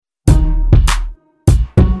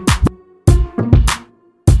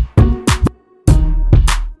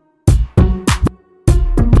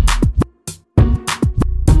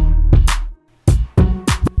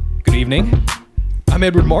I'm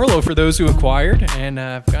Edward Marlowe for those who inquired, and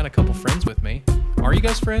I've got a couple friends with me. Are you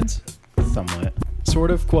guys friends? Somewhat. Sort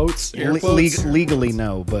of, quotes, air quotes? Legally,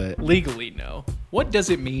 no, but... Legally, no. What does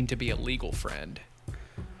it mean to be a legal friend?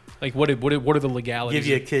 Like, what are the legalities? Give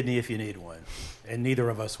you a kidney if you need one. And neither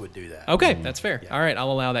of us would do that. Okay, that's fair. Yeah. All right,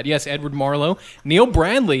 I'll allow that. Yes, Edward Marlowe. Neal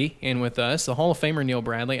Bradley in with us, the Hall of Famer Neal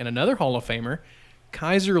Bradley, and another Hall of Famer,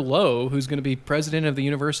 Kyser Lowe, who's going to be president of the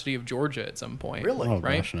University of Georgia at some point. Really? Oh,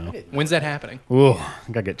 Right? gosh, no. When's that happening? Ooh, I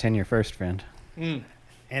gotta get tenure first, friend.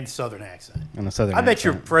 And Southern accent. And a southern I bet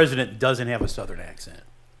your accent. president doesn't have a Southern accent.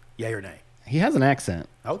 Yay or nay? He has an accent.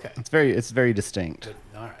 Okay. It's very distinct. Good.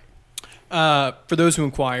 All right. For those who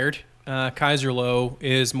inquired, Kyser Lowe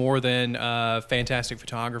is more than a fantastic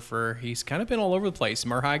photographer. He's kind of been all over the place.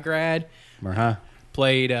 Murray grad, Merha.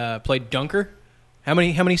 played dunker. How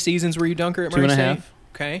many seasons were you dunker at Murray 2.5. State?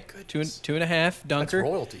 Okay, Goodness. two and a half dunker.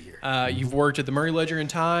 That's royalty here. You've worked at the Murray Ledger and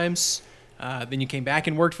Times. Then you came back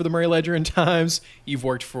and worked for the Murray Ledger and Times. You've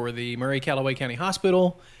worked for the Murray-Callaway County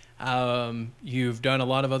Hospital. You've done a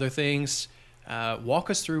lot of other things.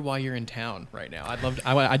 Walk us through why you're in town right now. I'd love to.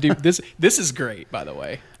 I do this. This is great, by the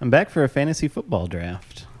way. I'm back for a fantasy football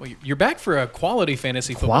draft. Well, you're back for a quality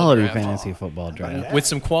fantasy football Quality draft fantasy football draft. with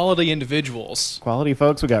some quality individuals. Quality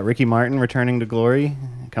folks. We got Ricky Martin returning to glory,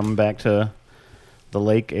 coming back to the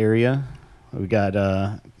lake area. We got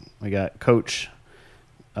Coach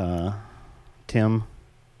Tim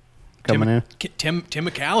coming in. Tim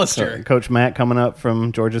McAllister. Coach Matt coming up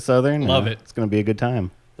from Georgia Southern. Love it. It's going to be a good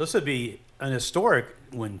time. This would be an historic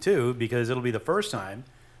one, too, because it'll be the first time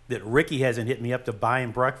that Ricky hasn't hit me up to buy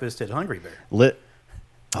him breakfast at Hungry Bear. Lit.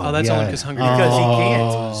 Oh, that's yeah. only because Hungry Because he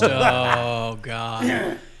can't. Oh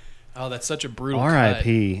God. Oh, that's such a brutal cut.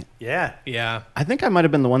 R.I.P. Yeah. Yeah. I think I might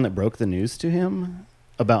have been the one that broke the news to him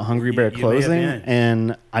about Hungry Bear You may have closing, been.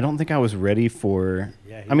 and I don't think I was ready for.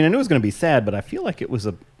 Yeah, I mean, I knew it was going to be sad, but I feel like it was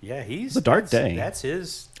a. Yeah, he's a dark day. That's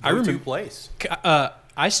his I go-to remember- place.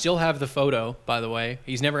 I still have the photo, by the way.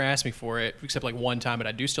 He's never asked me for it, except like one time, but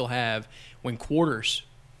I do still have when Quarters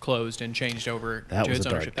closed and changed over That to was its a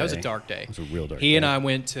dark ownership. That was a day. dark day. It was a real dark He and day. I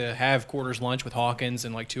went to have Quarters lunch with Hawkins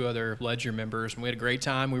and like two other Ledger members, and we had a great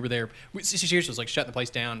time. We were there. Seriously, was like shutting the place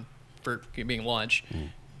down for being lunch.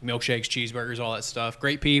 Milkshakes, cheeseburgers, all that stuff.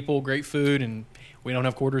 Great people, great food, and we don't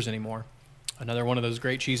have Quarters anymore. Another one of those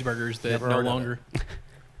great cheeseburgers that Never no heard of longer.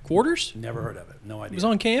 Quarters? Never heard of it. No It idea. was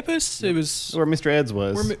on campus. It was Where Mr. Eds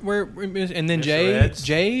was. where and then Mr. Ed's?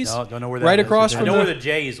 Jay's. No, don't know where that right is. across I from know where the. the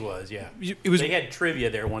Jays was, yeah. It was They had trivia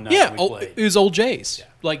there one night yeah. when we played. It was old Jay's, Yeah.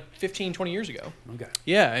 like 15, 20 years ago. Okay.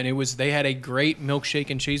 Yeah, and it was. They had a great milkshake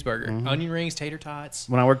and cheeseburger, Mm-hmm. onion rings, tater tots.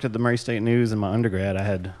 When I worked at the Murray State News in my undergrad, I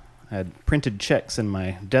had printed checks in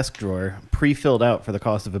my desk drawer, pre-filled out for the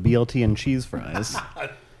cost of a BLT and cheese fries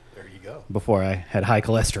There you go. before I had high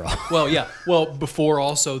cholesterol. Well, yeah. Well, before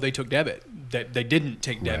also they took debit. That they didn't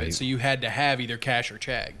take debit, Right. so you had to have either cash or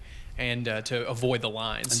check, and to avoid the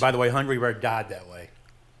lines. And by the way, Hungry Bear died that way.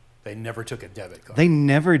 They never took a debit card. They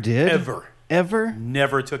never did. Ever. Ever?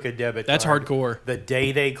 Never took a debit That's card. hardcore. The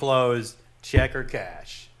day they closed, check or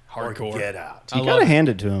cash. Hardcore. Or get out. I You love gotta it. hand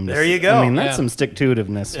it to him. There you go. I mean, that's Yeah. some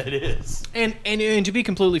stick-to-itiveness. It is. And to be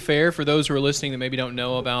completely fair, for those who are listening that maybe don't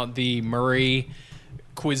know about the Murray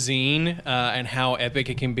cuisine and how epic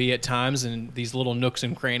it can be at times, and these little nooks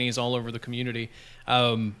and crannies all over the community,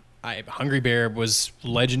 Hungry Bear was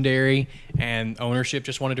legendary, and ownership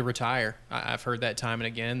just wanted to retire. I've heard that time and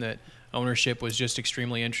again that ownership was just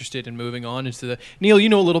extremely interested in moving on into the. Neal, you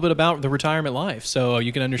know a little bit about the retirement life, so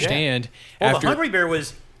you can understand. Well, after the Hungry Bear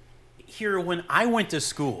was here when I went to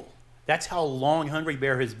school. That's how long Hungry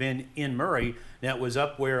Bear has been in Murray. That was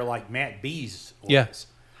up where like Matt B's was. Yeah.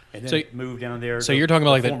 And then So- it moved down there. so to you're talking about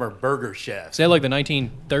the like the- former burger chef. is that like the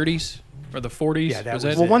 1930s or the 40s? Yeah, that was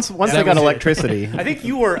that Well, it. once That they got was it. electricity, I think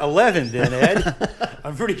you were 11 then, Ed.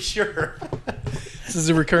 I'm pretty sure. This is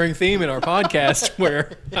a recurring theme in our podcast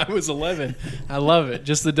where I was 11. I love it.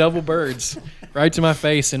 Just the double birds right to my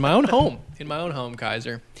face in my own home. In my own home,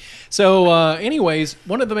 Kyser. So, anyways,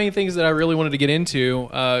 one of the main things that I really wanted to get into,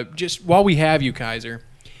 just while we have you, Kyser,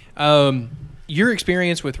 your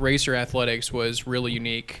experience with racer athletics was really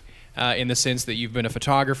unique in the sense that you've been a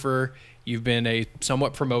photographer, you've been a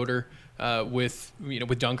somewhat promoter with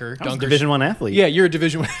Dunker. I was a Dunker's- Division I athlete. Yeah, you're a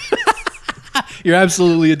Division. You're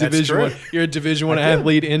absolutely a That's Division true. One. You're a Division One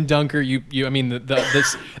athlete in Dunker. I mean,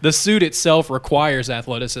 the suit itself requires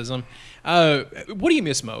athleticism. What do you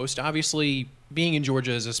miss most? Obviously, being in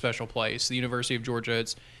Georgia is a special place. The University of Georgia.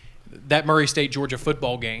 It's that Murray State Georgia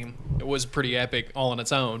football game. It was pretty epic all on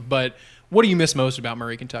its own. But what do you miss most about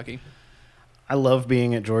Murray, Kentucky? I love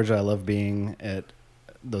being at Georgia. I love being at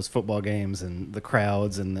those football games and the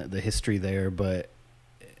crowds and the history there. But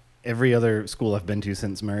every other school I've been to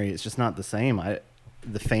since Murray, it's just not the same.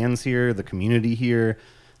 The fans here, the community here,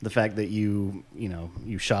 the fact that you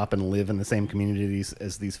shop and live in the same communities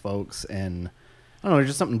as these folks, and I don't know, there's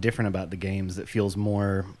just something different about the games that feels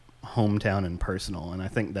more hometown and personal. And I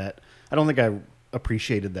don't think I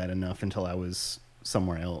appreciated that enough until I was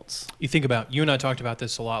somewhere else. You think about, you and I talked about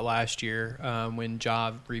this a lot last year when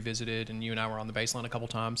Jav revisited and you and I were on the baseline a couple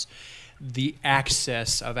times. The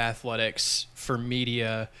access of athletics for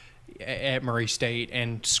media at Murray State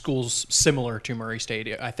and schools similar to Murray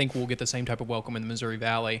State. I think we'll get the same type of welcome in the Missouri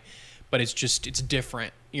Valley, but it's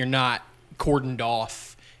different. You're not cordoned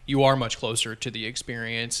off. You are much closer to the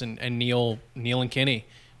experience. And Neal and Kenny,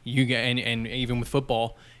 and even with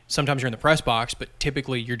football, sometimes you're in the press box, but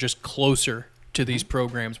typically you're just closer to these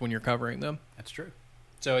programs when you're covering them. That's true.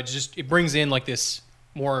 So it brings in like this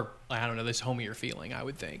more, I don't know, this homier feeling, I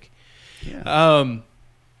would think. Yeah.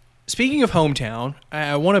 Speaking of hometown,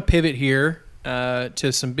 I want to pivot here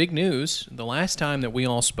to some big news. The last time that we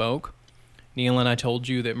all spoke, Neal and I told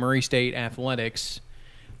you that Murray State Athletics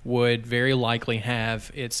would very likely have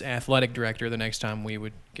its athletic director the next time we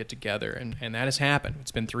would get together, and that has happened.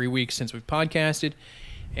 It's been 3 weeks since we've podcasted,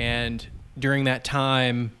 and during that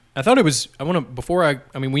time, we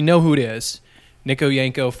know who it is. Nico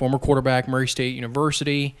Yanko, former quarterback, Murray State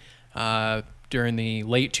University, during the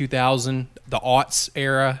late 2000, the aughts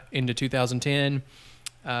era into 2010.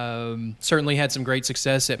 Certainly had some great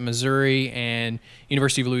success at Missouri and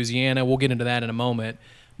University of Louisiana. We'll get into that in a moment.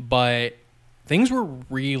 But things were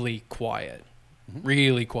really quiet,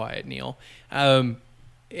 Neal.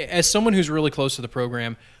 As someone who's really close to the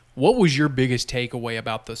program, what was your biggest takeaway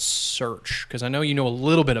about the search? Because I know you know a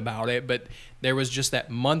little bit about it, but there was just that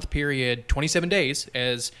month period, 27 days,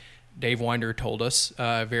 as Dave Winder told us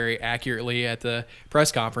very accurately at the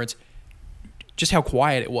press conference, just how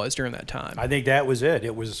quiet it was during that time. I think that was it.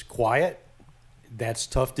 It was quiet. That's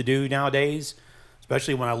tough to do nowadays,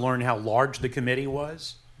 especially when I learned how large the committee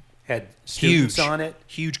was. Had students on it.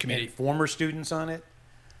 Huge committee. Former students on it.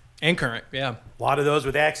 And current, yeah. A lot of those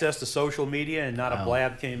with access to social media, and not a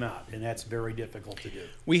blab came out, and that's very difficult to do.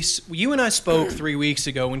 You and I spoke 3 weeks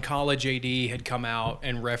ago when College AD had come out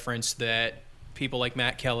and referenced that people like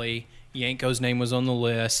Matt Kelly, Yanko's name was on the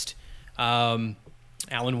list. Alan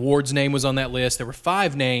Ward's name was on that list. There were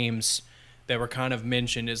 5 names that were kind of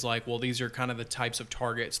mentioned as like, well, these are kind of the types of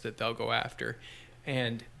targets that they'll go after.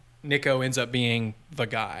 And Nico ends up being the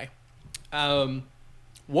guy.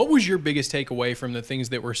 What was your biggest takeaway from the things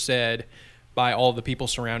that were said by all the people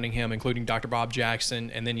surrounding him, including Dr. Bob Jackson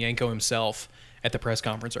and then Yanko himself at the press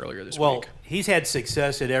conference earlier this week? Well, he's had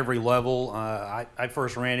success at every level. I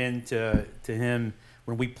first ran into him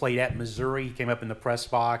when we played at Missouri. He came up in the press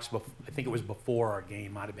box. I think it was before our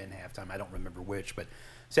game. Might have been halftime. I don't remember which. But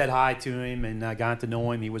said hi to him and got to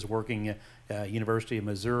know him. He was working at University of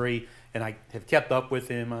Missouri. And I have kept up with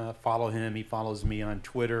him, follow him. He follows me on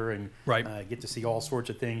Twitter and get to see all sorts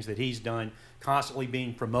of things that he's done, constantly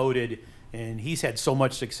being promoted. And he's had so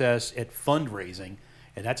much success at fundraising.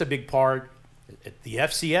 And that's a big part at the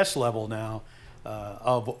FCS level now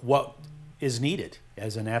of what is needed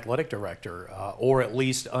as an athletic director, or at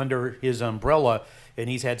least under his umbrella. And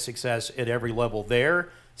he's had success at every level there,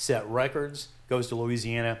 set records, goes to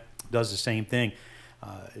Louisiana, does the same thing.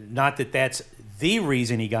 Not that that's the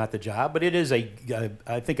reason he got the job, but it is I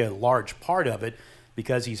think a large part of it,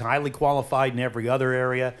 because he's highly qualified in every other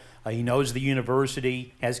area. He knows the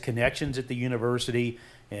university, has connections at the university,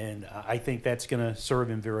 and I think that's going to serve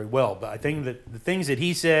him very well. But I think that the things that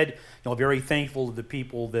he said, very thankful to the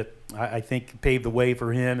people that I think paved the way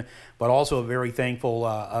for him, but also very thankful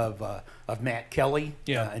of Matt Kelly.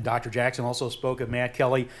 And Dr. Jackson also spoke of Matt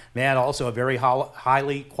Kelly. Matt, also a very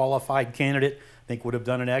highly qualified candidate. I think would have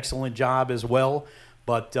done an excellent job as well.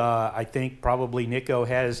 But I think probably Nico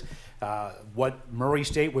has what Murray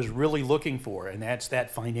State was really looking for, and that's that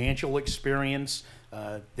financial experience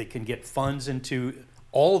that can get funds into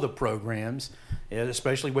all the programs,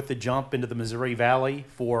 especially with the jump into the Missouri Valley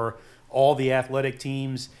for all the athletic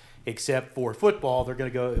teams except for football. They're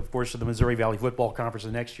going to go, of course, to the Missouri Valley Football Conference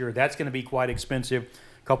the next year. That's going to be quite expensive.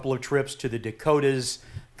 A couple of trips to the Dakotas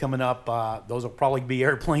coming up. Those will probably be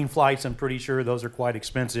airplane flights. I'm pretty sure those are quite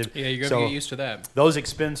expensive. Yeah, you're going to get used to that. Those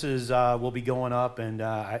expenses will be going up, and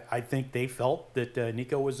I think they felt that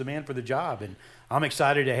Nico was the man for the job, and I'm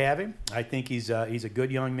excited to have him. I think he's a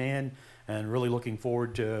good young man, and really looking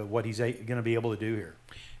forward to what he's going to be able to do here.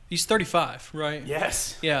 He's 35, right?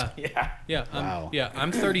 Yes. Yeah. Yeah. Wow.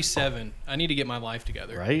 I'm 37. I need to get my life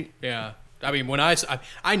together. Right? Yeah. I mean, when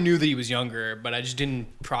I knew that he was younger, but I just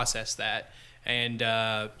didn't process that. And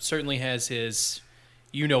certainly has his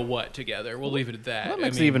you know what together. We'll leave it at that. Well, that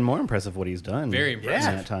makes it even more impressive what he's done. Very impressive.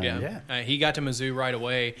 In that time. Yeah. He got to Mizzou right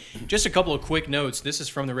away. Just a couple of quick notes. This is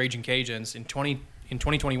from the Raging Cajuns. In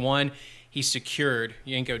 2021, he secured,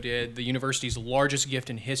 Yanko did, the university's largest gift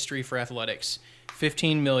in history for athletics,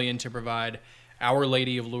 $15 million to provide Our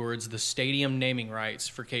Lady of Lourdes the stadium naming rights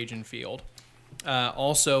for Cajun Field.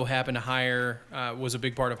 Also happened to hire, was a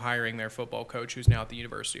big part of hiring their football coach, who's now at the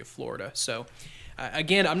University of Florida. So,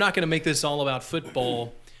 again, I'm not going to make this all about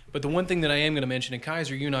football, but the one thing that I am going to mention, and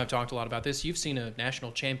Kyser, you and I have talked a lot about this, you've seen a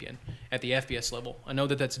national champion at the FBS level. I know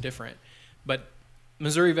that that's different, but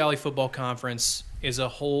Missouri Valley Football Conference is a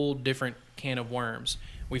whole different can of worms.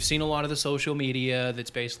 We've seen a lot of the social media that's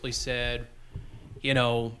basically said,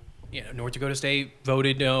 North Dakota State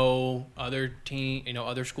voted no, other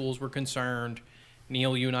schools were concerned.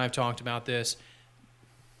 Neal, you and I have talked about this.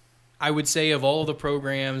 I would say of all the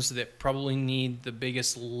programs that probably need the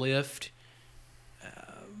biggest lift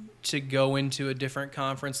to go into a different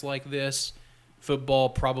conference like this, football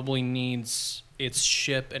probably needs its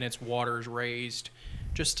ship and its waters raised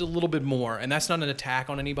just a little bit more. And that's not an attack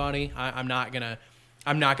on anybody. I'm not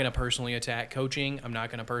gonna personally attack coaching. I'm not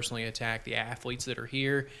gonna personally attack the athletes that are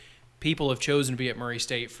here. People have chosen to be at Murray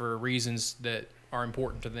State for reasons that are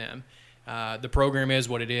important to them. The program is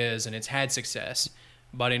what it is, and it's had success.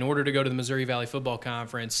 But in order to go to the Missouri Valley Football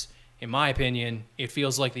Conference, in my opinion, it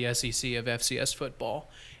feels like the SEC of FCS football.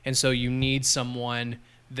 And so you need someone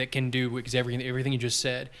that can do everything you just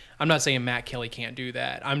said. I'm not saying Matt Kelly can't do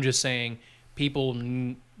that. I'm just saying people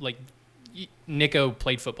like Nico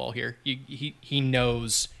played football here. He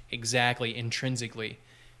knows exactly intrinsically,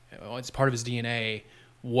 it's part of his DNA,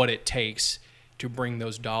 what it takes to bring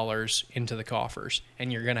those dollars into the coffers.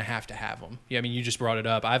 And you're going to have them. Yeah, I mean, you just brought it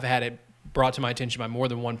up. I've had it brought to my attention by more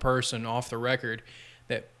than one person off the record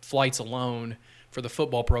that flights alone for the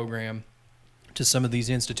football program to some of these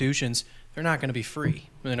institutions, they're not going to be free.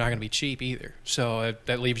 They're not going to be cheap either. So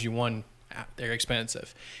that leaves you one, they're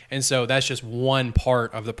expensive. And so that's just one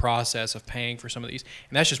part of the process of paying for some of these.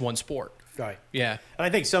 And that's just one sport. Right. Yeah. And I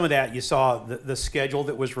think some of that, you saw the schedule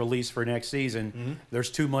that was released for next season. Mm-hmm. There's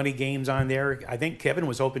 2 money games on there. I think Kevin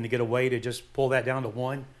was hoping to get a way to just pull that down to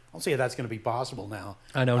 1. I don't see if that's going to be possible now.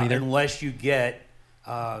 I don't either. Unless you get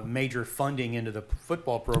major funding into the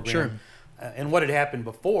football program. Sure. And what had happened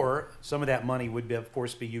before, some of that money would, of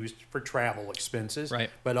course, be used for travel expenses. Right.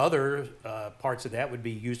 But other parts of that would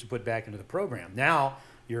be used to put back into the program. Now,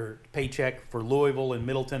 your paycheck for Louisville and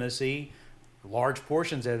Middle Tennessee, large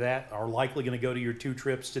portions of that are likely going to go to your 2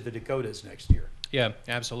 trips to the Dakotas next year. Yeah,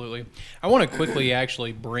 absolutely. I want to quickly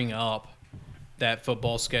actually bring up that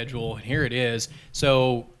football schedule. And here it is.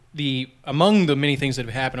 So among the many things that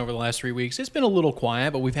have happened over the last 3 weeks, it's been a little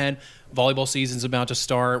quiet, but we've had volleyball season's about to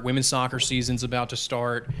start, women's soccer season's about to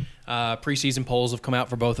start. Preseason polls have come out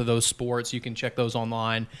for both of those sports. You can check those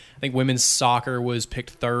online. I think women's soccer was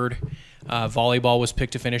picked 3rd. Volleyball was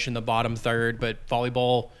picked to finish in the bottom 3rd, but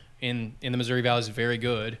volleyball in the Missouri Valley is very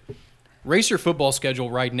good. Racer football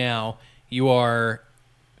schedule right now, you are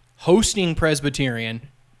hosting Presbyterian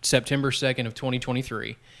September 2nd of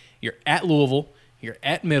 2023. You're at Louisville. You're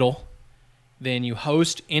at Middle, then you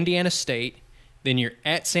host Indiana State, then you're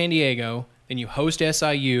at San Diego, then you host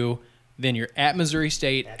SIU, then you're at Missouri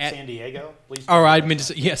State. At San Diego? Please. All right, I meant to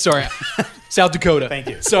say, yeah, sorry. South Dakota. Thank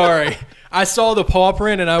you. Sorry. I saw the paw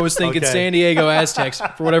print and I was thinking San Diego Aztecs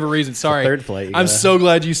for whatever reason. Sorry. Third flight. I'm so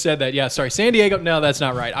glad you said that. Yeah, sorry. San Diego. No, that's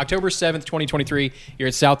not right. October 7th, 2023, you're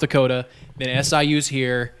at South Dakota, then SIU's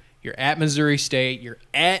here, you're at Missouri State, you're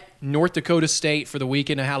at North Dakota State for the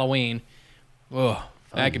weekend of Halloween. Oh,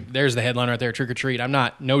 there's the headline right there, Trick or Treat.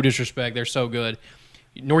 No disrespect, they're so good.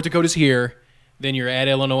 North Dakota's here, then you're at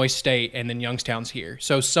Illinois State, and then Youngstown's here.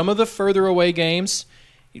 So some of the further away games,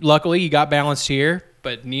 luckily you got balanced here,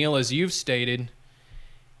 but Neal, as you've stated,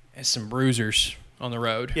 has some bruisers on the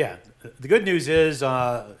road. Yeah. The good news is,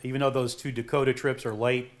 even though those 2 Dakota trips are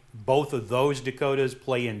late, both of those Dakotas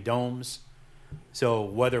play in domes, so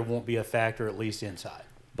weather won't be a factor, at least inside.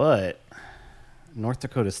 But North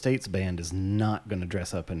Dakota State's band is not going to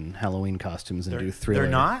dress up in Halloween costumes and do Thriller.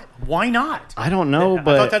 They're not? Why not? I don't know,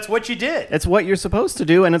 but I thought that's what you did. It's what you're supposed to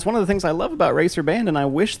do, and it's one of the things I love about Racer Band, and I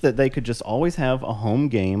wish that they could just always have a home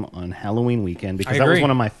game on Halloween weekend, because that was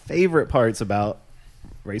one of my favorite parts about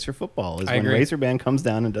Racer football, is when Racer Band comes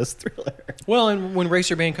down and does Thriller. Well, and when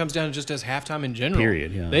Racer Band comes down and just does halftime in general.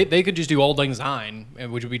 Period, yeah. They could just do Auld Lang Syne,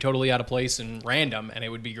 which would be totally out of place and random, and it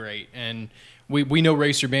would be great. And we know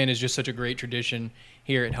Racer Band is just such a great tradition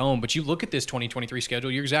here at home. But you look at this 2023 schedule,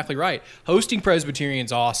 you're exactly right. Hosting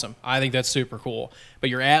Presbyterian's awesome. I think that's super cool. But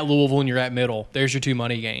you're at Louisville and you're at Middle. There's your 2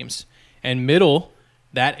 money games. And Middle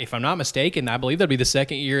That, if I'm not mistaken, I believe that'd be the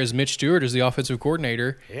second year as Mitch Stewart as the offensive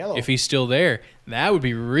coordinator, if he's still there. That would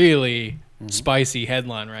be really spicy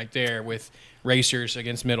headline right there with racers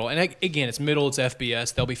against Middle. And again, it's Middle, it's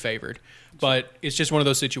FBS, they'll be favored. But it's just one of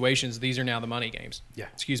those situations. These are now the money games. Yeah.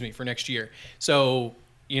 Excuse me, for next year. So,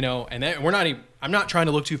 and that, I'm not trying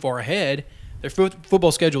to look too far ahead. Their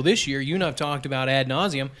football schedule this year, you and I've talked about ad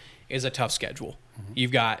nauseum, is a tough schedule.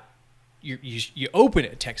 You've got you open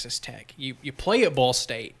at Texas Tech. You play at Ball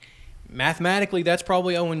State. Mathematically, that's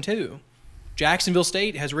probably 0-2. Jacksonville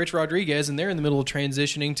State has Rich Rodriguez, and they're in the middle of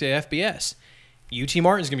transitioning to FBS. UT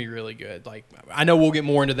Martin's going to be really good. Like, I know we'll get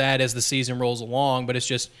more into that as the season rolls along, but it's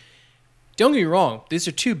just, don't get me wrong, these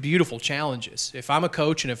are two beautiful challenges. If I'm a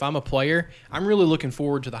coach and if I'm a player, I'm really looking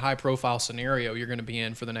forward to the high-profile scenario you're going to be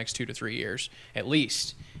in for the next 2 to 3 years, at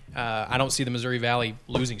least. I don't see the Missouri Valley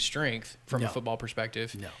losing strength from a football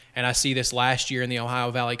perspective. No. And I see this last year in the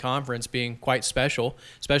Ohio Valley Conference being quite special,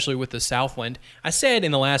 especially with the Southland. I said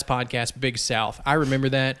in the last podcast, Big South. I remember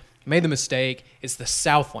that. Made the mistake. It's the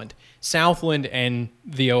Southland. Southland and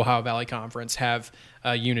the Ohio Valley Conference have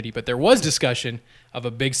unity, but there was discussion of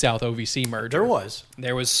a Big South OVC merger.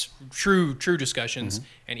 There was true discussions,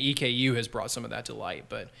 and EKU has brought some of that to light.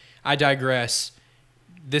 But I digress.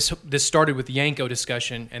 This started with the Yanko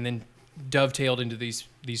discussion and then dovetailed into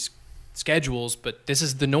these schedules, but this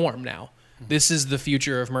is the norm now. This is the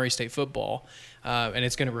future of Murray State football, and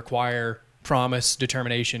it's going to require promise,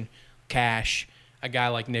 determination, cash. A guy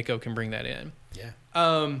like Nico can bring that in. Yeah.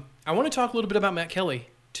 I want to talk a little bit about Matt Kelly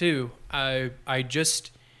too. I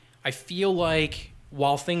feel like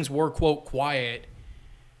while things were, quote, quiet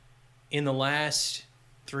in the last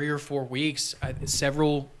 3 or 4 weeks,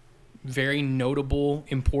 several very notable,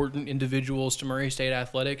 important individuals to Murray State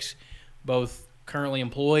athletics, both currently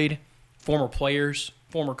employed, former players,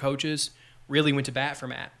 former coaches, really went to bat for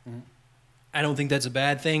Matt. I don't think that's a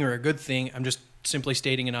bad thing or a good thing. I'm just simply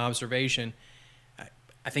stating an observation.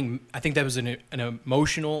 I think that was an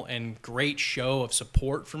emotional and great show of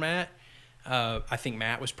support for Matt. I think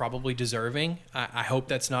Matt was probably deserving. I hope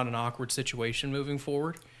that's not an awkward situation moving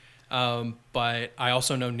forward. But I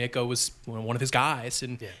also know Nico was one of his guys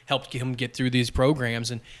and helped him get through these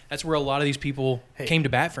programs, and that's where a lot of these people came to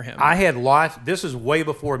bat for him. I had lots. This is way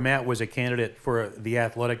before Matt was a candidate for the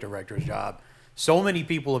athletic director's job. So many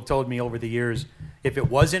people have told me over the years, if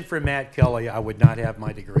it wasn't for Matt Kelly, I would not have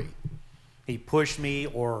my degree. He pushed me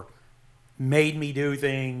or made me do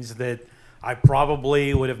things that I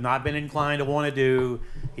probably would have not been inclined to want to do.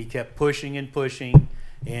 He kept pushing and pushing.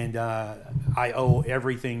 And I owe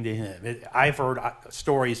everything to him. I've heard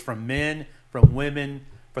stories from men, from women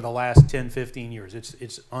for the last 10, 15 years.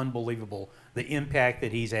 It's unbelievable, the impact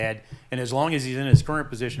that he's had. And as long as he's in his current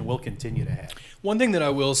position, we'll continue to have. One thing that I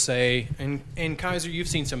will say, and Kyser, you've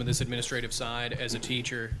seen some of this administrative side as a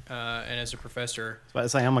teacher and as a professor. So I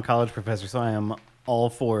say I'm a college professor, so I am all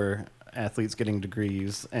for athletes getting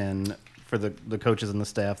degrees and for the coaches and the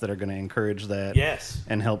staff that are going to encourage that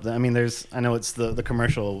and help them. I mean, I know it's the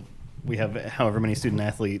commercial, we have however many student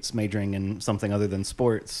athletes majoring in something other than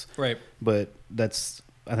sports. Right. But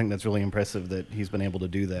I think that's really impressive that he's been able to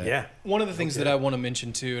do that. Yeah. One of the things that I want to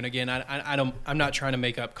mention too, and again, I'm not trying to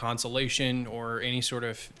make up consolation or any sort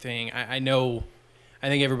of thing. I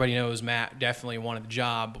think everybody knows Matt definitely wanted the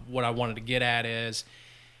job. What I wanted to get at is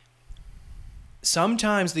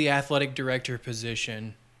sometimes the athletic director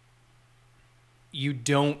position, you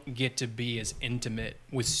don't get to be as intimate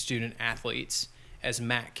with student athletes as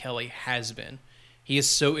Matt Kelly has been. He is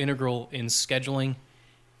so integral in scheduling,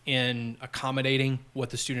 in accommodating what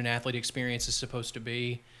the student athlete experience is supposed to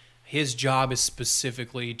be. His job is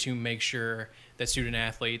specifically to make sure that student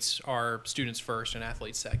athletes are students first and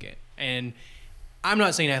athletes second. And I'm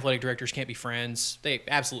not saying athletic directors can't be friends. They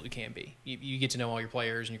absolutely can be. You get to know all your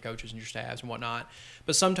players and your coaches and your staffs and whatnot.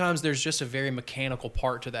 But sometimes there's just a very mechanical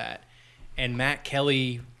part to that. And Matt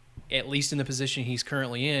Kelly, at least in the position he's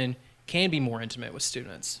currently in, can be more intimate with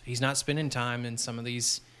students. He's not spending time in some of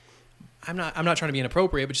these, I'm not trying to be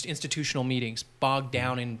inappropriate, but just institutional meetings, bogged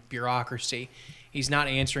down in bureaucracy. He's not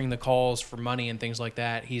answering the calls for money and things like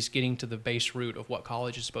that. He's getting to the base root of what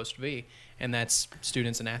college is supposed to be, and that's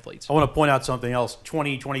students and athletes. I want to point out something else.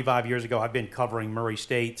 25 years ago, I've been covering Murray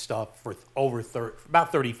State stuff for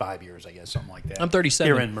about 35 years, I guess, something like that. I'm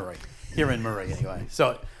 37. Here in Murray, anyway.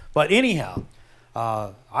 But anyhow,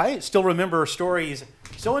 I still remember stories.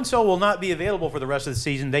 So-and-so will not be available for the rest of the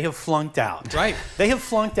season. They have flunked out. Right. They have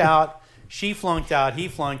flunked out. She flunked out. He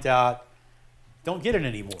flunked out. don't get it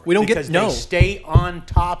anymore. We don't because get they stay on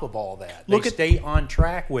top of all that. Look they at- stay on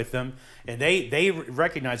track with them, and they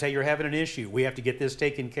recognize, hey, you're having an issue. We have to get this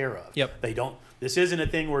taken care of. Yep. They don't. This isn't a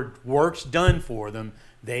thing where work's done for them.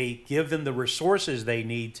 They give them the resources they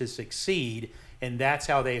need to succeed, and that's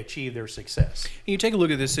how they achieve their success. You take a look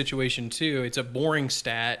at this situation too. It's a boring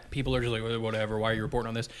stat. People are just like, whatever. Why are you reporting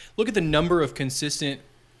on this? Look at the number of consistent,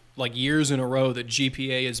 like years in a row that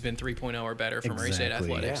GPA has been 3.0 or better for Murray State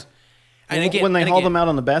Exactly. athletics. Yeah. And again, when they and haul again- them out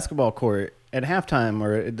on the basketball court at halftime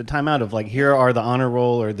or at the timeout of like, here are the honor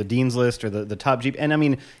roll or the dean's list or the top Jeep, and I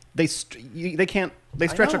mean they stretch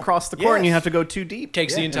know. across the court and you Yes. have to go too deep.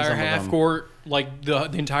 takes the in entire some of half them. court, like the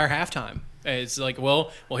entire halftime. It's like,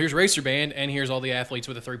 well, here's Racer Band, and here's all the athletes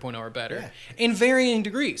with a 3.0 or better, in varying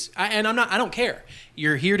degrees. I don't care.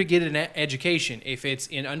 You're here to get an education. If it's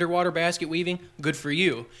in underwater basket weaving, good for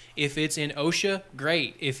you. If it's in OSHA,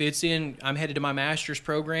 great. If it's in, I'm headed to my master's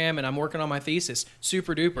program and I'm working on my thesis,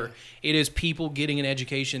 super duper. It is people getting an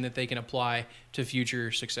education that they can apply to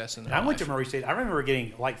future success in their life. I went to Murray State. I remember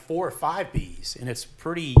getting like 4 or 5 Bs, and it's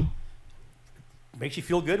pretty. Makes you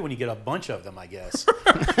feel good when you get a bunch of them, I guess.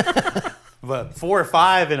 But 4 or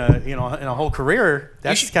 5 in a whole career,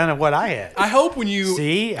 that's kind of what I had. I hope when you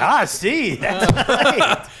See? See. That's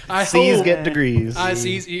right. I C's hope, get degrees.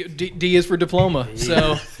 D is for diploma.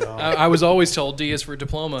 So I was always told D is for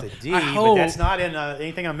diploma. D, I but hope, that's not in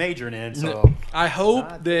anything I'm majoring in. So I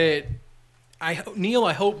hope that Neal,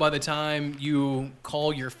 I hope by the time you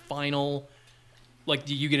call your final, like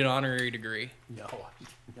you get an honorary degree.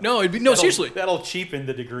 No, it'd be seriously. That'll cheapen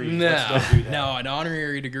the degree. No, Let's don't do that. no, an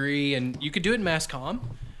honorary degree, and you could do it in mass comm,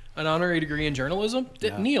 an honorary degree in journalism.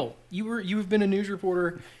 Neal, you've been a news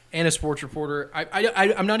reporter and a sports reporter.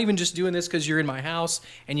 I'm not even just doing this because you're in my house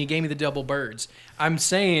and you gave me the double birds. I'm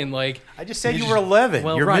saying, like, I just said you were 11.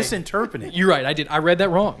 Well, You're right. misinterpreting. You're right. I did. I read that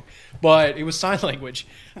wrong, but it was sign language.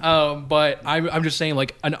 But I'm just saying,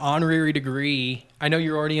 like, an honorary degree. I know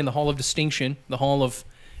you're already in the Hall of Distinction. The Hall of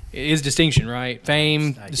is distinction, right?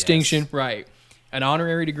 Fame, distinction, right? An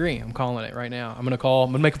honorary degree. I'm calling it right now. I'm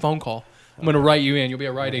gonna make a phone call. I'm gonna write you in. You'll be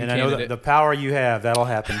a write-in And I know candidate. the power you have, that'll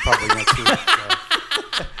happen probably next week.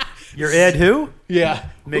 So. You're Ed who? Yeah.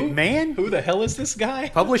 McMahon? Who the hell is this guy?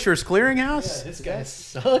 Publishers Clearinghouse? This guy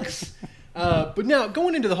sucks. But now,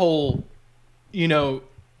 going into the whole,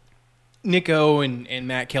 Nico and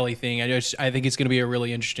Matt Kelly thing, I think it's going to be a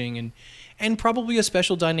really interesting and probably a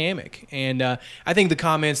special dynamic. And I think the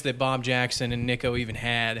comments that Bob Jackson and Nico even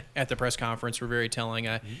had at the press conference were very telling.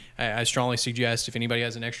 I strongly suggest if anybody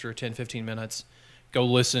has an extra 10, 15 minutes, go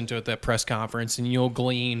listen to that press conference, and you'll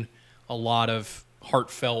glean a lot of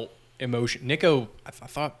heartfelt emotion. Nico,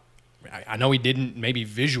 I know he didn't maybe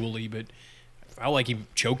visually, but I felt like he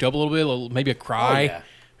choked up a little bit, maybe a cry. Oh,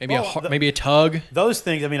 yeah. Maybe a tug. Those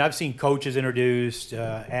things, I mean, I've seen coaches introduced,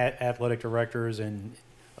 athletic directors, and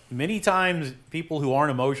many times people who aren't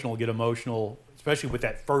emotional get emotional, especially with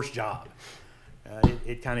that first job.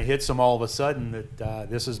 It kind of hits them all of a sudden that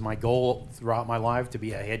this is my goal throughout my life, to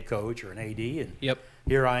be a head coach or an AD, and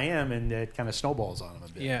here I am, and it kind of snowballs on them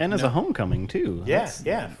a bit. Yeah, and as a homecoming too. That's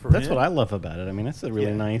That's what I love about it. I mean, that's a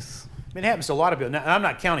really nice. I mean, it happens to a lot of people. Now, I'm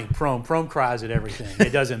not counting Prome. Prome cries at everything. It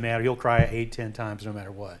doesn't matter. He'll cry 8, 10 times no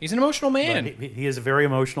matter what. He's an emotional man. But he is a very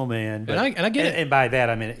emotional man. But, and I get it. And by that,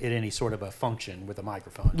 I mean at any sort of a function with a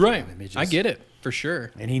microphone. Right. I mean, I get it, for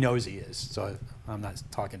sure. And he knows he is. So I'm not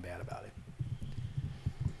talking bad about it.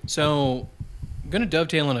 So I'm going to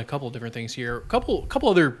dovetail in a couple of different things here. A couple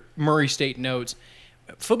other Murray State notes.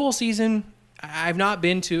 Football season, I've not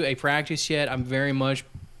been to a practice yet. I'm very much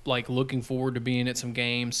looking forward to being at some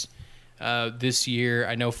games this year.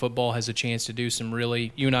 I know football has a chance to do some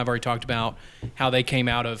really, you and I have already talked about how they came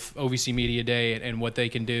out of OVC Media Day and what they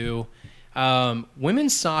can do.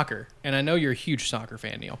 Women's soccer, and I know you're a huge soccer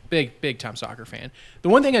fan, Neal, big time soccer fan. The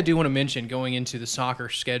one thing I do want to mention going into the soccer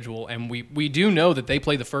schedule, and we do know that they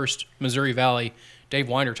play the first Missouri Valley. Dave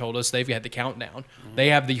Weiner told us they've had the countdown. Mm-hmm. They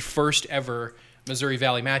have the first ever Missouri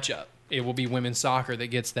Valley matchup. It will be women's soccer that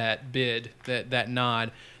gets that bid, that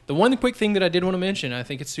nod. The one quick thing that I did want to mention, I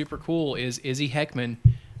think it's super cool, is Izzy Heckman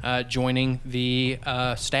joining the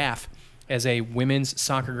staff as a women's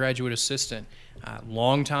soccer graduate assistant.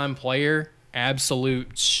 Longtime player,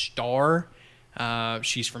 absolute star.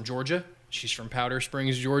 She's from Georgia. She's from Powder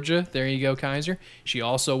Springs, Georgia. There you go, Kyser. She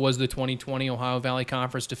also was the 2020 Ohio Valley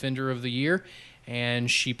Conference Defender of the Year,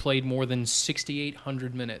 and she played more than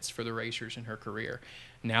 6,800 minutes for the Racers in her career.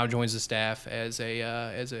 Now joins the staff as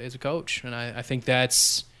a coach, and I think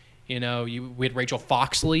that's, we had Rachel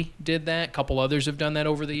Foxley did that. A couple others have done that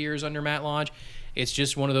over the years under Matt Lodge. It's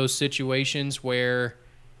just one of those situations where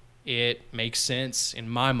it makes sense in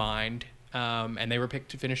my mind. and they were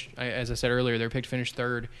picked to finish. As I said earlier, they were picked to finish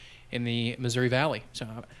third in the Missouri Valley. So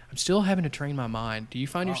I'm still having to train my mind. Do you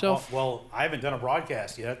find yourself? Well, I haven't done a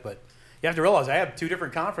broadcast yet, but you have to realize I have 2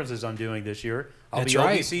 different conferences I'm doing this year. I'll That's be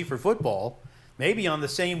right. OVC for football, maybe on the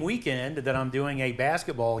same weekend that I'm doing a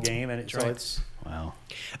basketball game, and That's right. it's Wow.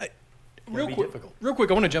 real difficult. Real quick,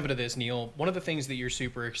 I want to jump into this, Neal. One of the things that you're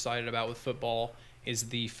super excited about with football is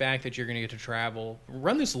the fact that you're going to get to travel.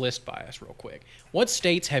 Run this list by us real quick. What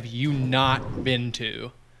states have you not been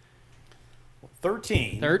to?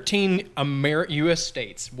 13. 13 U.S.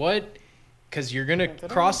 states. What? Because you're going to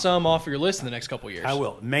cross some off your list in the next couple of years. I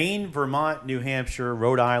will. Maine, Vermont, New Hampshire,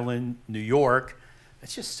 Rhode Island, New York.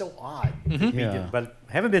 It's just so odd. Yeah. But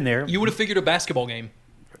I haven't been there. You would have figured a basketball game.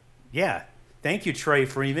 Yeah. Thank you, Trey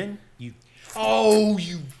Freeman. You Oh,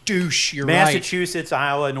 you douche. You're right. Massachusetts,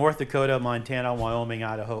 Iowa, North Dakota, Montana, Wyoming,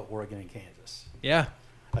 Idaho, Oregon, and Kansas. Yeah.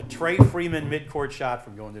 A Trey Freeman midcourt shot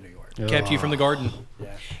from going to New York. Kept you from the garden.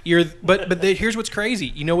 Yeah. But here's what's crazy.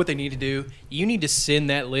 You know what they need to do? You need to send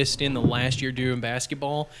that list in the last year doing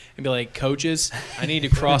basketball and be like, coaches, I need to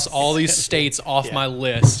cross all these states off my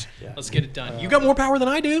list. Yeah. Let's get it done. You got more power than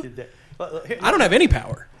I do. I I don't have any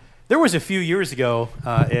power. There was a few years ago,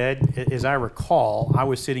 Ed, as I recall, I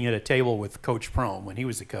was sitting at a table with Coach Prohm when he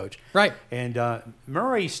was the coach. Right. And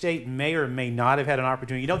Murray State may or may not have had an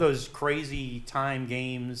opportunity. You know those crazy time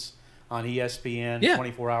games on ESPN, Yeah.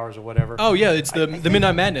 24 hours or whatever? Oh, yeah, it's the I think-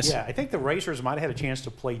 Midnight Madness. Yeah, I think the Racers might have had a chance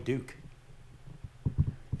to play Duke.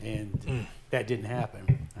 And that didn't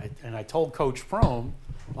happen. I told Coach Prohm,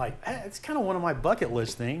 like, it's kind of one of my bucket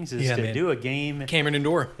list things is to man. do a game Cameron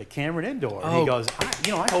Indoor. at Cameron Indoor. And Oh. he goes,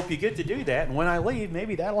 I hope you get to do that. And when I leave,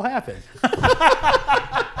 maybe that'll happen.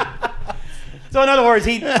 So in other words,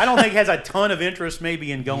 I don't think has a ton of interest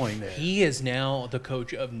maybe in going there. He is now the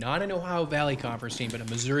coach of not an Ohio Valley Conference team, but a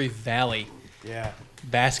Missouri Valley Yeah.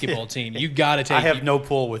 basketball team. You got to take. I have no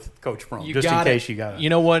pull with Coach Prohm, you just in gotta- case you got it. You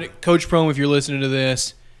know what, Coach Prohm, if you're listening to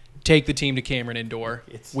this, take the team to Cameron Indoor.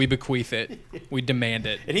 It's- We bequeath it. We demand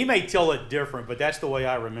it. And he may tell it different, but that's the way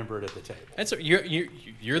I remember it at the table. That's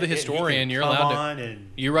you're the historian. He You're can come allowed on to.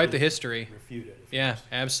 and You write the history. refute it. Yeah,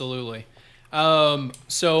 absolutely.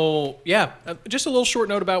 Just a little short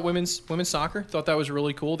note about women's soccer. Thought that was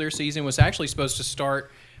really cool. Their season was actually supposed to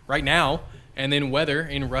start right now, and then weather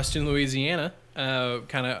in Ruston, Louisiana,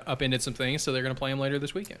 kind of upended some things, so they're going to play them later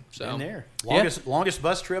this weekend. So In there. Yeah. Longest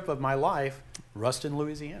bus trip of my life, Ruston,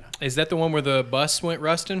 Louisiana. Is that the one where the bus went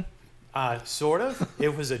Ruston? Sort of.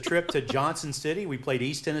 It was a trip to Johnson City. We played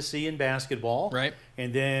East Tennessee in basketball. Right.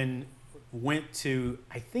 And then went to,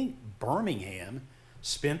 I think, Birmingham,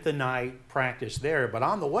 spent the night, practiced there. But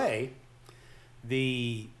on the way,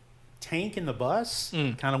 the tank in the bus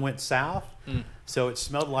kind of went south. So it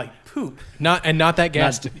smelled like poop. Not that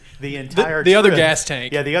gas. The entire the other trip. gas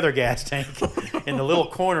tank. Yeah, the other gas tank in the little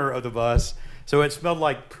corner of the bus. So it smelled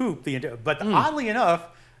like poop. But oddly enough,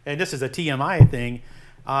 and this is a TMI thing,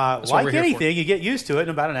 what we're like here for. anything, you get used to it. In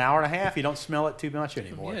about an hour and a half, you don't smell it too much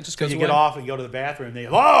anymore. Yeah, it just So goes you get away. off and go to the bathroom. And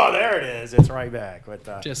oh, there it is. It's right back.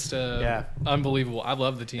 But Just yeah. unbelievable. I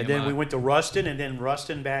love the TMI. And then we went to Ruston, and then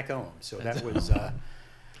Ruston back home. So that was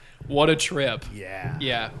What a trip. yeah.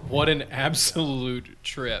 Yeah, what an absolute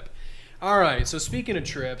trip. All right, so speaking of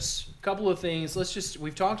trips, a couple of things.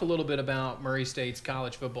 We've talked a little bit about Murray State's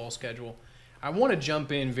college football schedule. I want to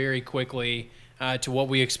jump in very quickly to what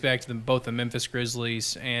we expect both the Memphis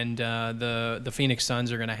Grizzlies and the Phoenix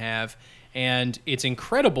Suns are going to have. And it's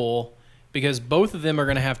incredible because both of them are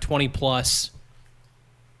going to have 20-plus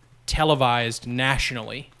televised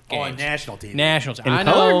nationally games. Oh, on national TV. National TV. In I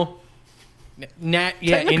color? know. Yeah,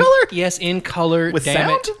 Technicolor? yes, in color. With damn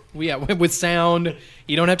sound? it. Yeah, with sound.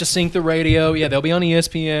 You don't have to sync the radio. Yeah, they'll be on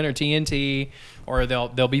ESPN or TNT, or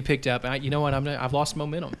they'll be picked up. You know what? I've lost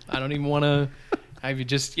momentum. I don't even want to. I've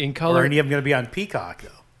just in Or color. any of them going to be on Peacock, though?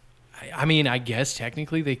 I mean, I guess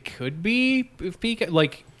technically they could be if Peacock.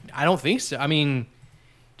 Like, I don't think so. I mean,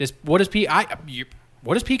 what does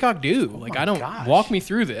Peacock do? Like, I don't gosh. walk me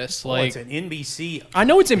through this. Well, Like, it's an NBC I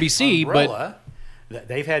know it's NBC, but umbrella.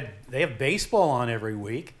 They have baseball on every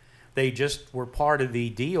week. They just were part of the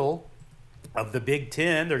deal of the Big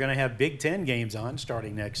Ten. They're going to have Big Ten games on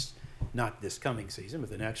starting not this coming season, but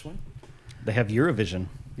the next one. They have Eurovision.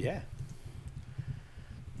 Yeah.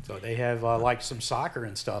 So they have like some soccer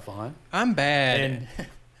and stuff on. I'm bad. And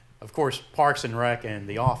of course, Parks and Rec and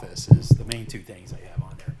The Office is the main two things they have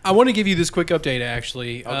on there. I want to give you this quick update,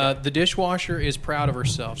 actually. Okay. The dishwasher is proud of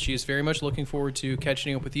herself. She is very much looking forward to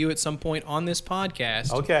catching up with you at some point on this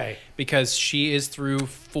podcast. Okay. Because she is through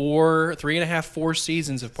 4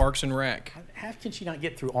 seasons of Parks and Rec. How can she not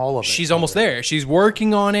get through all of it? She's almost there. She's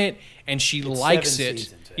working on it, and she It's likes 7 it.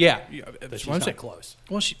 seasons. said. Yeah, But that's she's what I'm not saying. close.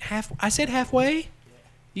 Well, I said halfway.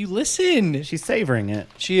 You listen. She's savoring it.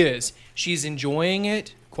 She is. She's enjoying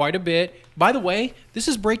it quite a bit. By the way, this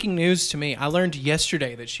is breaking news to me. I learned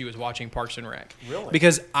yesterday that she was watching Parks and Rec. Really?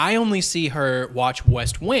 Because I only see her watch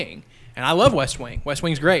West Wing, and I love West Wing. West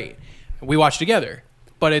Wing's great. We watch together.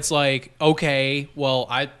 But it's like, okay, well,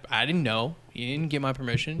 I didn't know. You didn't get my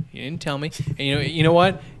permission. You didn't tell me. And you know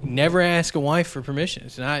what? Never ask a wife for permission.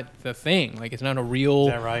 It's not the thing. Like, it's not a real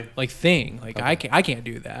Is that right? like thing. Like, Okay. I can't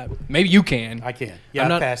do that. Maybe you can. I can. Yeah, I'm I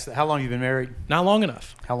not- passed that. How long have you been married? Not long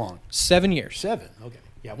enough. How long? 7 years. 7. Okay.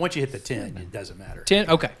 Yeah, once you hit the 10, it doesn't matter. 10?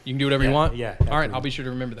 Okay. You can do whatever you Yeah, want? yeah, All right. absolutely. I'll be sure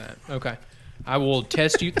to remember that. Okay. I will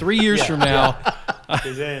test you 3 years from now.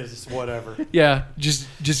 Because then it's just whatever. Yeah. Just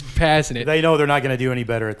passing it. They know they're not going to do any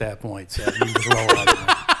better at that point, so you can just roll out of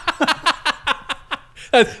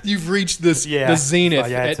it. You've reached the Yeah. zenith Oh,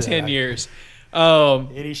 yeah, at that's 10 it. years.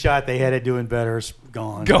 Any shot they had at doing better is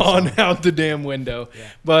gone. Gone So, out the damn window. Yeah.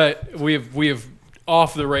 But we have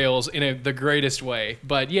off the rails in the greatest way.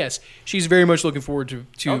 But yes, she's very much looking forward to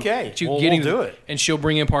Okay. to Well, getting we'll do it. And she'll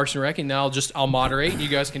bring in Parks and Rec, and I'll moderate, and you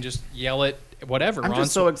guys can just yell it, whatever. I'm Ron,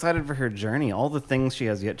 just so excited for her journey. All the things she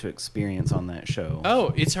has yet to experience on that show.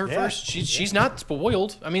 Oh, it's her Yeah. first. She's not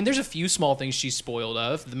spoiled. I mean, there's a few small things she's spoiled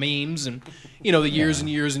of, the memes and the years and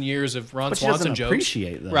years and years of Ron but she Swanson doesn't jokes.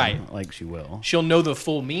 appreciate them Right. like she will. She'll know the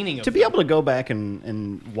full meaning of To be them. able to go back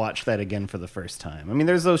and watch that again for the first time. I mean,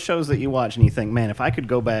 there's those shows that you watch and you think, man, if I could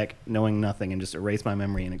go back knowing nothing and just erase my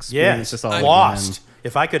memory and experience Yes, this all again. Lost.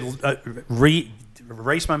 If I could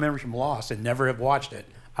erase my memory from Lost and never have watched it,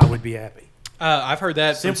 I would be happy. I've heard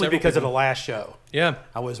that from Simply several because of the people. last show. Yeah.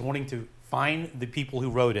 I was wanting to find the people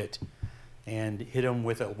who wrote it and hit them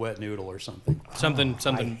with a wet noodle or something. Something.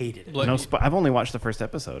 I hated it. Look- No, I've only watched the first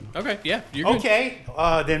episode. Okay. Yeah. You're good. Okay,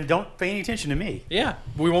 then don't pay any attention to me. Yeah.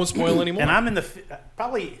 We won't spoil anymore. And I'm in the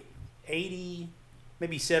probably 80,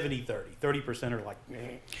 maybe 70-30. 30% are like,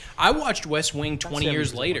 I watched West Wing 20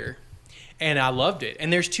 years 70%. later, and I loved it.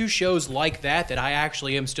 And there's two shows like that I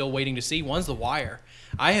actually am still waiting to see. One's The Wire.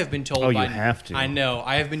 I have been told Oh, by you have to. I know.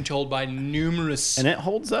 I have been told by numerous And it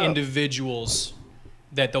holds up. individuals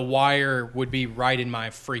that The Wire would be right in my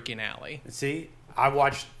freaking alley. see, I've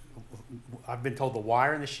been told The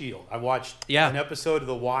Wire and The Shield. I watched Yeah. an episode of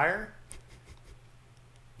The Wire.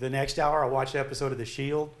 The next hour, I watched an episode of The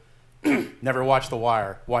Shield. Never watched The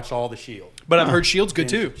Wire. Watched all The Shield. But I've heard Shield's good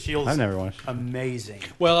too. Shield's I've never watched. amazing.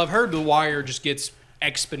 Well, I've heard The Wire just gets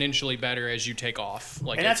exponentially better as you take off.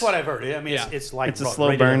 Like And that's it's- what I've heard. I mean, Yeah. it's like It's a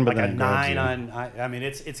slow burn, but like a then it grabs 9 you. on. I mean,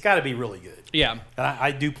 it's got to be really good. Yeah. And I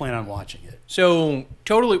do plan on watching it. So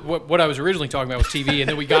totally, what I was originally talking about was TV, and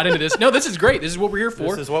then we got into this. No, this is great. This is what we're here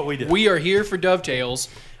for. This is what we do. We are here for Dovetails.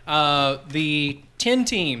 The 10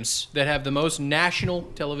 teams that have the most national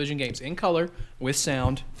television games in color with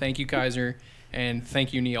sound. Thank you, Kyser, and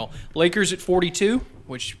thank you, Neal. Lakers at 42,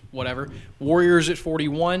 which whatever. Warriors at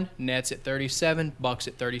 41, Nets at 37, Bucks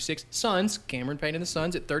at 36, Suns, Cameron Payne and the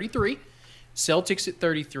Suns at 33, Celtics at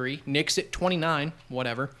 33, Knicks at 29,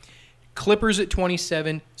 whatever. Clippers at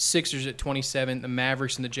 27, Sixers at 27, the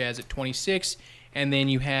Mavericks and the Jazz at 26, and then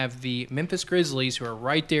you have the Memphis Grizzlies, who are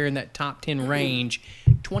right there in that top 10 range,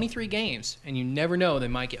 23 games, and you never know, they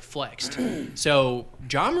might get flexed. So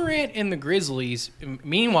John Morant and the Grizzlies,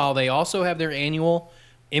 meanwhile, they also have their annual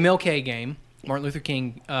MLK game, Martin Luther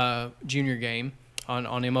King Jr. game on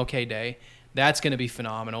MLK Day. That's going to be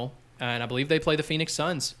phenomenal, and I believe they play the Phoenix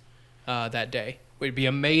Suns that day. It would be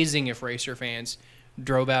amazing if Racer fans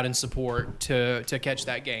drove out in support to catch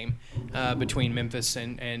that game between Memphis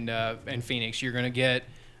and Phoenix. You're going to get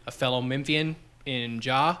a fellow Memphian in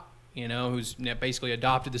Ja, who's basically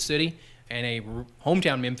adopted the city, and a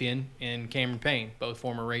hometown Memphian in Cameron Payne, both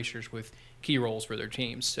former racers with key roles for their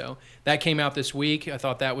teams. So that came out this week. I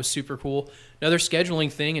thought that was super cool. Another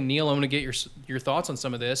scheduling thing, and Neal, I'm going to get your thoughts on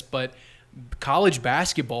some of this, but college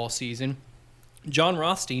basketball season. John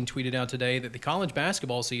Rothstein tweeted out today that the college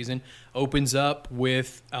basketball season opens up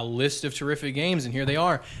with a list of terrific games, and here they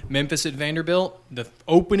are. Memphis at Vanderbilt, the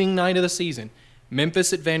opening night of the season.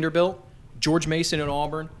 Memphis at Vanderbilt, George Mason at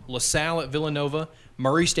Auburn, LaSalle at Villanova,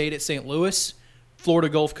 Murray State at St. Louis, Florida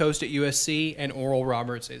Gulf Coast at USC, and Oral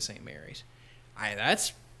Roberts at St. Mary's.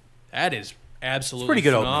 That is absolutely pretty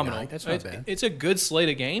good opening phenomenal. night. That's not bad. It's a good slate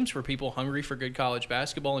of games for people hungry for good college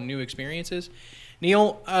basketball and new experiences.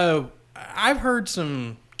 Neal, I've heard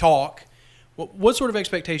some talk. What sort of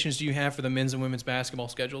expectations do you have for the men's and women's basketball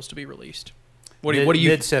schedules to be released? What do you?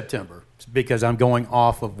 Mid-September, because I'm going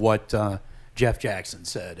off of what Jeff Jackson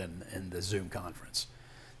said in the Zoom conference.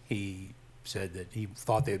 He said that he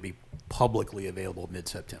thought they would be publicly available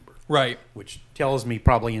mid-September, Right. which tells me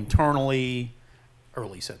probably internally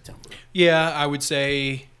early September. Yeah, I would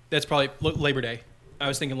say that's probably Labor Day. I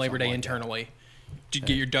was thinking Labor Day like internally. To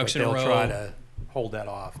get your ducks But in a row. they'll try to hold that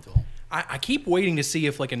off till. I keep waiting to see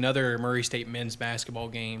if like another Murray State men's basketball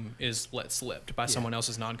game is let slip by someone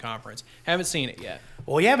else's non-conference. Haven't seen it yet.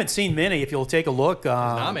 Well, you haven't seen many. If you'll take a look,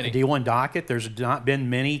 not many. the D1 docket, there's not been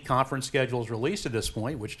many conference schedules released at this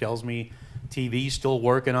point, which tells me TV's still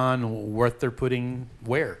working on what they're putting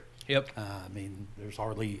where. Yep. I mean, there's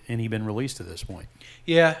hardly any been released to this point.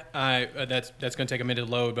 Yeah, that's going to take a minute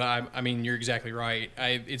to load, but I mean, you're exactly right.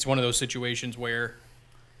 It's one of those situations where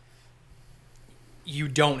you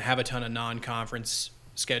don't have a ton of non-conference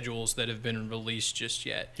schedules that have been released just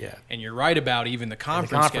yet. Yeah. And you're right about even the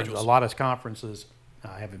conference schedules. A lot of conferences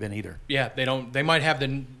haven't been either. Yeah, they don't. They might have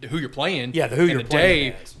who you're playing. Yeah, and you're the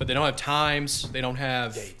playing day, as. but they don't have times. They don't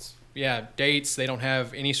have Dates. Yeah, dates. They don't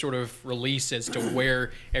have any sort of release as to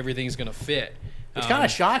where everything's going to fit. Which kind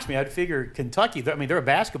of shocks me. I'd figure Kentucky, I mean, they're a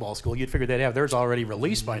basketball school. You'd figure they'd have theirs already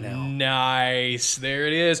released by now. Nice. There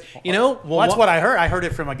it is. You know, Well, that's what I heard. I heard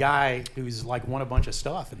it from a guy who's like won a bunch of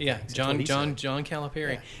stuff. And Yeah, things. That's John what he said.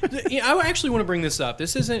 Calipari. Yeah, I actually want to bring this up.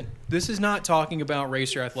 This is not talking about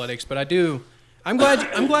race or athletics, but I do. I'm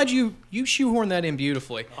glad you shoehorned that in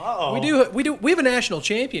beautifully. Uh-oh. We have a national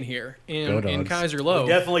champion here in Kyser Low. We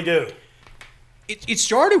definitely do. It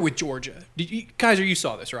started with Georgia. Kyser, you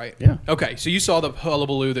saw this, right? Yeah. Okay, so you saw the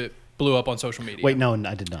hullabaloo that blew up on social media. Wait, no,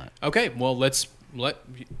 I did not. Okay, well,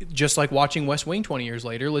 just like watching West Wing 20 years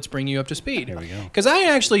later, let's bring you up to speed. Here we go. Because I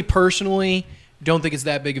actually personally don't think it's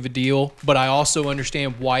that big of a deal, but I also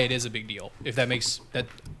understand why it is a big deal, if that makes that.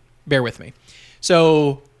 Bear with me.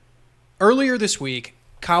 So earlier this week,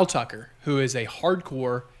 Kyle Tucker, who is a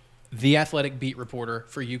hardcore The Athletic beat reporter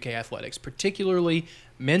for UK athletics, particularly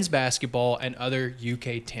men's basketball and other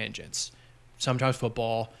UK tangents, sometimes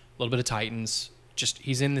football, a little bit of Titans. Just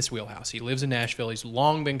he's in this wheelhouse. He lives in Nashville. He's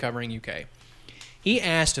long been covering UK. He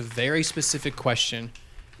asked a very specific question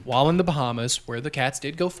while in the Bahamas, where the Cats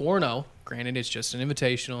did go 4-0. Granted, it's just an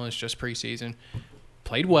invitational. It's just preseason.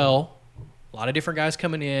 Played well. A lot of different guys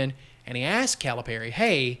coming in. And he asked Calipari,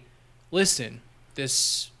 hey, listen,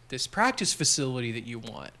 this practice facility that you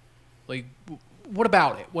want, like, what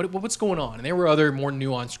about it? What's going on? And there were other more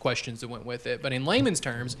nuanced questions that went with it. But in layman's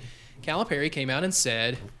terms, Calipari came out and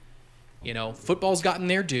said, football's gotten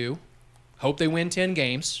their due. Hope they win 10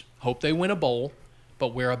 games. Hope they win a bowl. But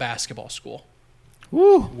we're a basketball school.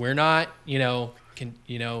 Woo! We're not, we're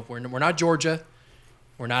not Georgia.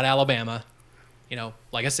 We're not Alabama.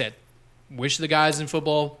 Like I said, wish the guys in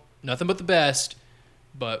football nothing but the best.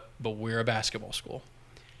 But we're a basketball school.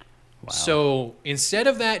 Wow. So instead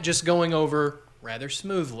of that just going over rather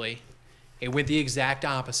smoothly, it went the exact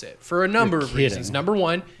opposite for a number of reasons. Number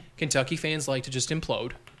one, Kentucky fans like to just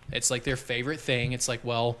implode. It's like their favorite thing. It's like,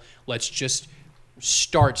 well, let's just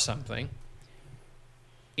start something.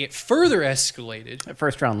 It further escalated. That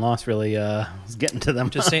first round loss really was getting to them.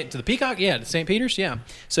 To the Peacock? Yeah, to St. Peter's? Yeah.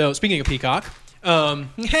 So speaking of Peacock, and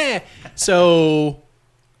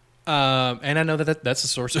I know that's a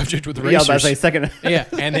sore subject with the Racers. Yeah, I was about to say second. Yeah,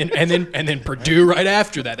 and then Purdue right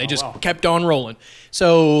after that. They just kept on rolling.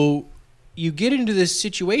 So you get into this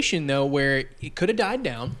situation though where it could have died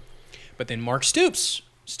down, but then Mark Stoops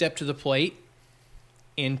stepped to the plate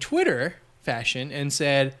in Twitter fashion and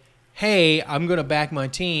said, "Hey, I'm going to back my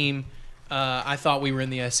team. I thought we were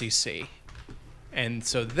in the SEC." And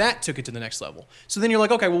so that took it to the next level. So then you're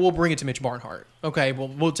like, okay, well, we'll bring it to Mitch Barnhart. Okay, well,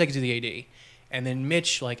 we'll take it to the AD. And then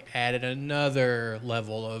Mitch added another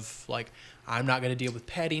level of I'm not going to deal with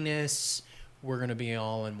pettiness. We're going to be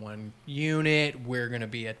all in one unit. We're going to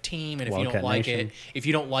be a team. And if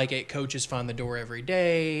you don't like it, coaches find the door every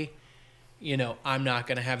day. I'm not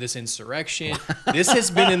going to have this insurrection. This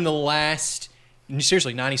has been in the last,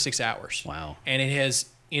 seriously, 96 hours. Wow. And it has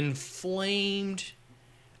inflamed.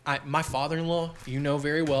 My father-in-law,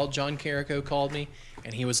 very well, John Carrico, called me,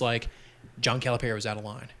 and he was like, John Calipari was out of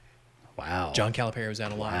line. Wow. John Calipari was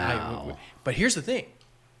out of line. Wow. But here's the thing.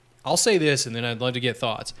 I'll say this, and then I'd love to get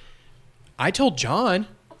thoughts. I told John,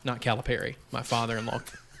 not Calipari, my father-in-law,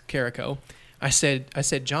 Carrico, I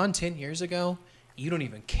said, John, 10 years ago, you don't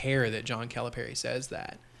even care that John Calipari says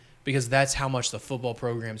that, because that's how much the football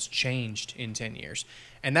program's changed in 10 years.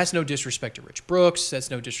 And that's no disrespect to Rich Brooks. That's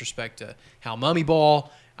no disrespect to Hal Mummyball.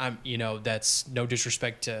 That's no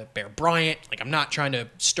disrespect to Bear Bryant. I'm not trying to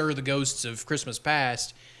stir the ghosts of Christmas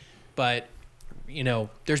past. But,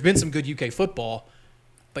 there's been some good UK football,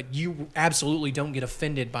 but you absolutely don't get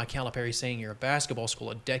offended by Calipari saying you're a basketball school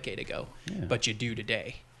a decade ago, but you do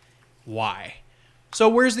today. Why? So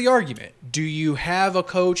where's the argument? Do you have a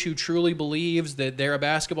coach who truly believes that they're a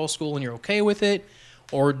basketball school and you're okay with it?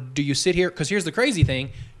 Or do you sit here? Because here's the crazy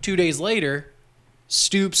thing. 2 days later,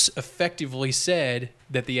 Stoops effectively said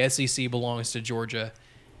that the SEC belongs to Georgia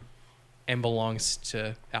and belongs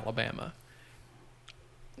to Alabama.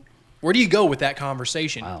 Where do you go with that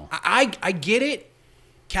conversation? Wow. I get it.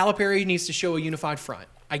 Calipari needs to show a unified front.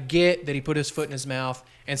 I get that he put his foot in his mouth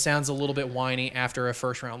and sounds a little bit whiny after a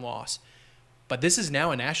first-round loss. But this is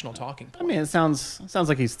now a national talking point. I mean, it sounds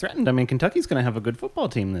like he's threatened. I mean, Kentucky's going to have a good football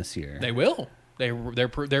team this year. They will. They're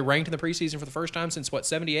ranked in the preseason for the first time since what,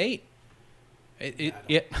 78? Keep up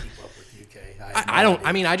with UK. I don't.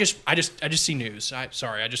 I mean, I just see news. I'm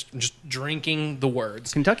just drinking the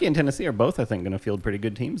words. Kentucky and Tennessee are both, I think, going to field pretty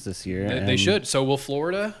good teams this year. They should. So will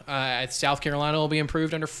Florida. South Carolina will be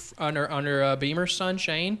improved under Beamer's son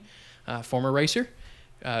Shane, former racer.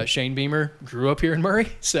 Shane Beamer grew up here in Murray,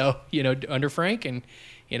 so under Frank, and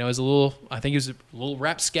is a little. I think he was a little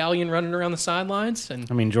rapscallion running around the sidelines. And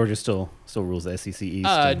I mean, Georgia still rules the SEC East.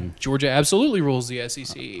 Georgia absolutely rules the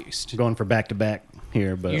SEC East. Going for back-to-back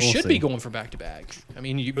here, but you we'll should see. be going for back-to-back. I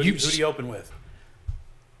mean, Who do you open with?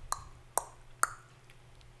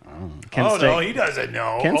 Kent State. No, he doesn't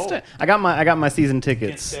know. Kent State. I got my season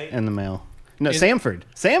tickets in the mail. No,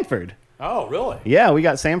 Samford. Oh, really? Yeah, we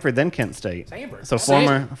got Samford, then Kent State. Samford. So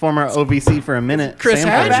former OVC for a minute. Chris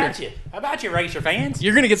Samford. How about you, Racer fans?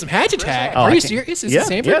 You're going to get some Hatch Attack. Oh, Are I you can't- serious? Is yeah, it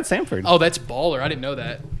Samford? yeah, it's Samford. Oh, that's baller. I didn't know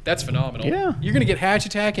that. That's phenomenal. Yeah. You're going to get Hatch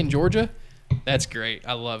Attack in Georgia? That's great.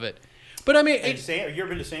 I love it. But, I mean, Have you ever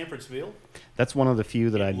been to Sanford's Field? That's one of the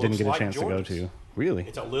few that I didn't looks get a like chance to go Georgia's. to. Really?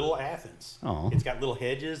 It's a little Athens. Oh. It's got little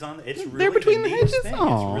hedges on it. It's really They're between the neatest hedges? thing.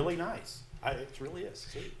 Oh. It's really nice. It really is.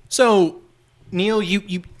 See? so, Neal,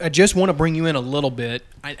 I just want to bring you in a little bit.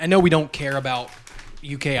 I know we don't care about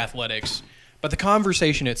UK athletics, but the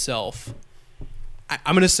conversation itself,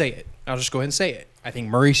 I'm going to say it. I'll just go ahead and say it. I think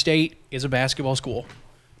Murray State is a basketball school.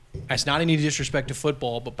 That's not any disrespect to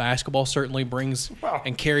football, but basketball certainly brings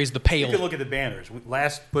and carries the You pale. can look at the banners.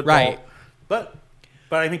 Last football. Right. But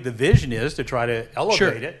I think the vision is to try to elevate Sure.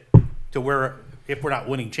 it to where, if we're not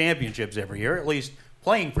winning championships every year, at least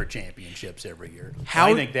playing for championships every year.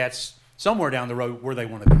 I think that's somewhere down the road where they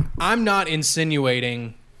want to be. I'm not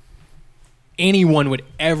insinuating anyone would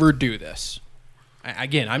ever do this.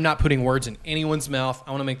 Again, I'm not putting words in anyone's mouth.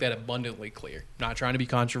 I want to make that abundantly clear. I'm not trying to be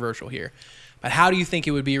controversial here. But how do you think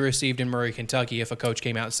it would be received in Murray, Kentucky if a coach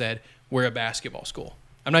came out and said, we're a basketball school?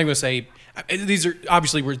 I'm not even going to say – these are –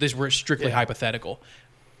 obviously, we're strictly hypothetical.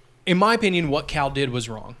 In my opinion, what Cal did was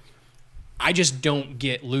wrong. I just don't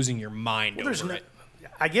get losing your mind over it.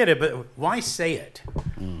 I get it, but why say it?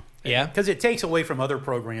 Yeah? Because it takes away from other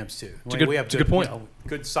programs too. It's a good point.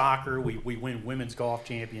 Good soccer. We win women's golf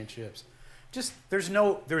championships. Just there's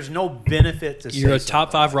no benefit to. You're a say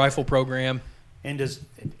top something. 5 rifle program. And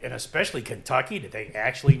especially Kentucky, did they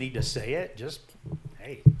actually need to say it? Just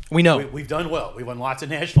hey, We know. we've done well. We won lots of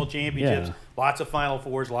national championships, Yeah. lots of Final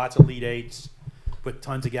Fours, lots of Elite Eights, put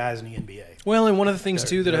tons of guys in the NBA. Well, and one of the things,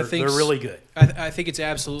 too, that I think they're really good. I think it's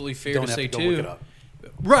absolutely fair Don't to have say, to go too. look it up.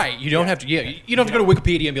 Right. You don't have to. Yeah. You don't have to go to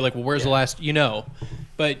Wikipedia and be like, well, where's the last,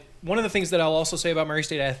 But one of the things that I'll also say about Murray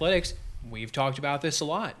State Athletics, we've talked about this a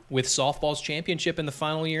lot. With softball's championship in the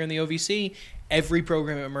final year in the OVC, every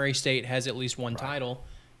program at Murray State has at least one title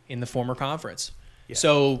in the former conference. Yeah.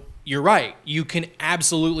 So you're right. You can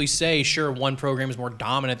absolutely say, sure, one program is more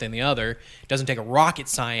dominant than the other. It doesn't take a rocket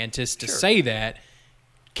scientist to say that.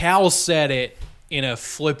 Cal said it in a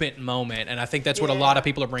flippant moment, and I think that's what a lot of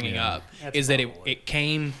people are bringing up, is that it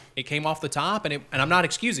came off the top, and I'm not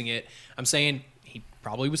excusing it. I'm saying he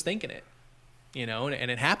probably was thinking it,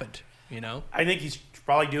 and it happened, I think he's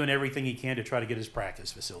probably doing everything he can to try to get his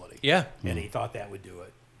practice facility. Yeah. And he thought that would do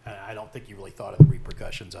it. I don't think he really thought of the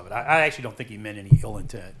repercussions of it. I actually don't think he meant any ill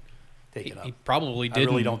intent taking up. He probably didn't.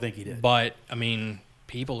 I really don't think he did. But, I mean,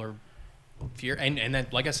 people are and then,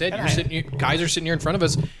 like I said, Kyser's sitting here in front of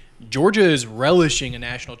us. Georgia is relishing a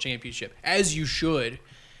national championship, as you should.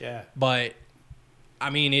 Yeah. But, I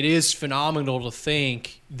mean, it is phenomenal to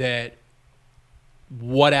think that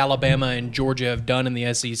what Alabama and Georgia have done in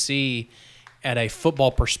the SEC at a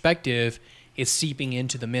football perspective is seeping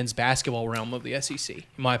into the men's basketball realm of the SEC, in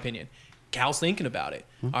my opinion. Cal's thinking about it.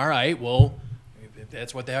 All right, well,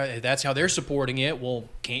 that's how they're supporting it. Well,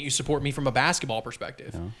 can't you support me from a basketball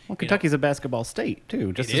perspective? Well, Kentucky's a basketball state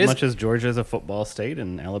too, just as much as Georgia's a football state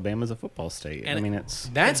and Alabama's a football state. And I mean,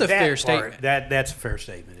 that's a fair statement. That's a fair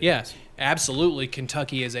statement. Yes, absolutely.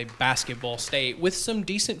 Kentucky is a basketball state with some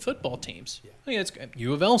decent football teams. I mean, it's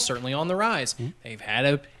U of L certainly on the rise. They've had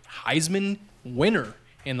a Heisman winner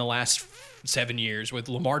in the last 7 years with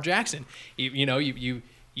Lamar Jackson.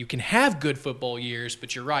 You can have good football years,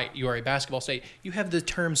 but you're right. You are a basketball state. You have the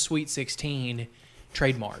term Sweet 16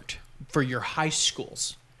 trademarked for your high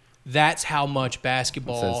schools. That's how much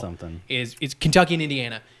basketball says something. is. It's Kentucky and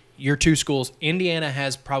Indiana. Your two schools. Indiana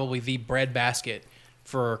has probably the breadbasket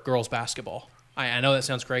for girls basketball. I know that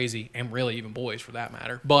sounds crazy, and really even boys for that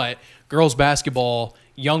matter. But girls basketball,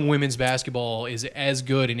 young women's basketball is as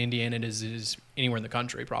good in Indiana as it is anywhere in the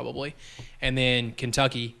country probably. And then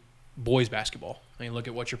Kentucky, boys basketball. I mean, look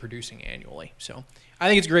at what you're producing annually. So I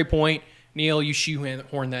think it's a great point. Neal, you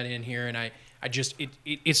shoehorn that in here, and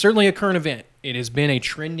it's certainly a current event. It has been a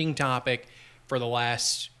trending topic for the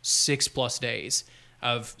last 6+ days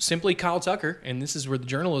of simply Kyle Tucker, and this is where the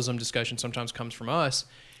journalism discussion sometimes comes from us.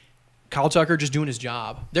 Kyle Tucker just doing his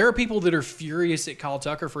job. There are people that are furious at Kyle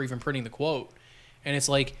Tucker for even printing the quote, and it's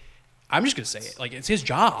like, I'm just going to say it. Like, it's his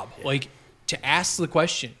job. Like, to ask the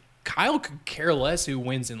question. Kyle could care less who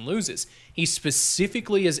wins and loses. He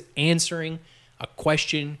specifically is answering a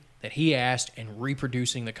question that he asked and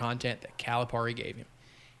reproducing the content that Calipari gave him.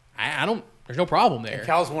 There's no problem there. And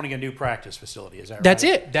Cal's wanting a new practice facility. Is that right? That's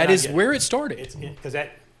it. That is where it started. Because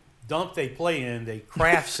that dump they play in, the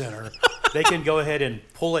craft center, they can go ahead and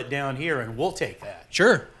pull it down here, and we'll take that.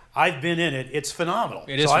 Sure. I've been in it. It's phenomenal.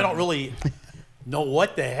 It is so phenomenal. I don't really know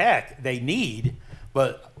what the heck they need,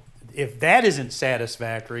 but if that isn't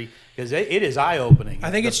satisfactory, because it is eye-opening. I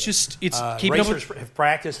think it's keeping up racers with. have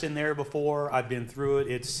practiced in there before. I've been through it.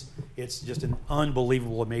 It's just an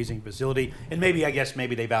unbelievable, amazing facility. And maybe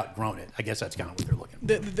they've outgrown it. I guess that's kind of what they're looking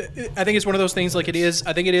for. I think it's one of those things like it is.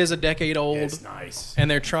 I think it is a decade old. It's nice. And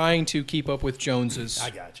they're trying to keep up with Jones's. I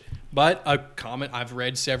got you. But a comment, I've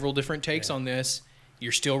read several different takes on this.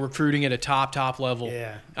 You're still recruiting at a top level.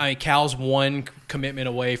 Yeah. I mean, Cal's one commitment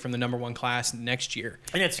away from the number one class next year.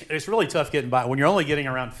 And it's really tough getting by when you're only getting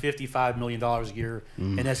around $55 million a year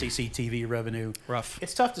in SEC TV revenue. Rough.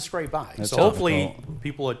 It's tough to scrape by. That's so hopefully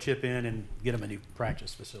people will chip in and get them a new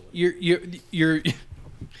practice facility.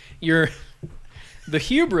 You're the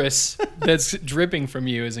hubris that's dripping from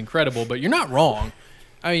you is incredible, but you're not wrong.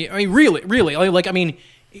 I mean, really,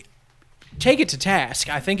 take it to task.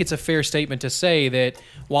 I think it's a fair statement to say that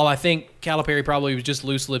while I think Calipari probably was just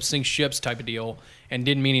loose lips, sink ships type of deal and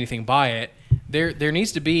didn't mean anything by it, there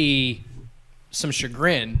needs to be some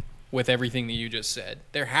chagrin with everything that you just said.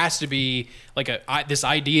 There has to be like this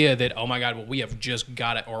idea that, oh my God, well, we have just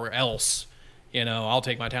got it, or else, I'll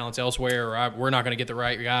take my talents elsewhere, or we're not going to get the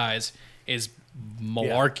right guys, is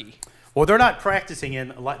malarkey. Yeah. Well, they're not practicing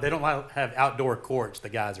they don't have outdoor courts the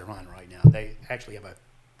guys are on right now. They actually have a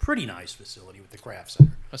pretty nice facility with the craft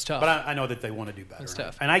center. That's tough. But I know that they want to do better. That's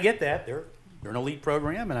tough. And I get that. They're an elite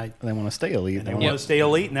program, and they want to stay elite. They want to stay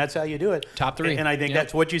elite, and that's how you do it. Top three. And I think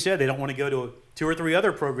that's what you said. They don't want to go to 2 or 3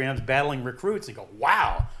 other programs battling recruits and go,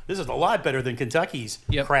 wow, this is a lot better than Kentucky's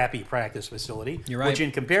crappy practice facility. You're right. Which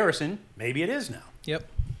in comparison, maybe it is now. Yep.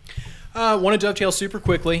 Want to dovetail super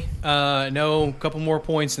quickly. A couple more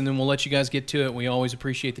points, and then we'll let you guys get to it. We always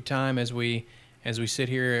appreciate the time as we sit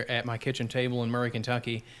here at my kitchen table in Murray,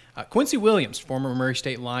 Kentucky. Quincy Williams, former Murray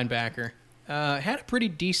State linebacker, had a pretty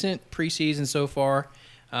decent preseason so far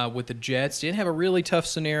with the Jets. Did have a really tough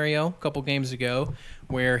scenario a couple games ago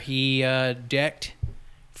where he decked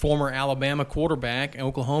former Alabama quarterback,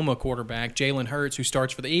 Oklahoma quarterback, Jalen Hurts, who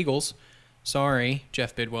starts for the Eagles. Sorry,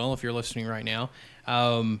 Jeff Bidwell, if you're listening right now.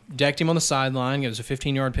 Decked him on the sideline. It was a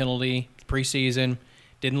 15-yard penalty preseason.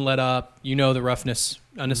 Didn't let up. The roughness,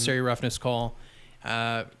 unnecessary roughness call.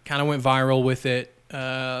 Kind of went viral with it.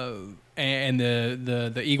 And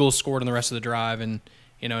the Eagles scored on the rest of the drive and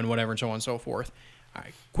whatever and so on and so forth. All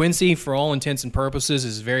right. Quincy, for all intents and purposes,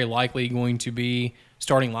 is very likely going to be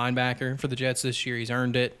starting linebacker for the Jets this year. He's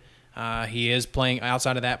earned it. He is playing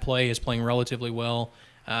outside of that play, is playing relatively well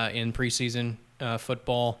in preseason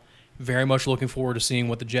football. Very much looking forward to seeing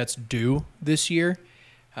what the Jets do this year.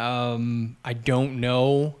 I don't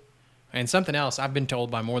know. And something else, I've been told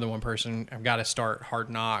by more than one person, I've got to start Hard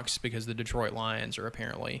Knocks because the Detroit Lions are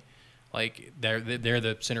apparently they're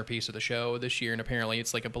the centerpiece of the show this year, and apparently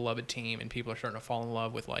it's like a beloved team, and people are starting to fall in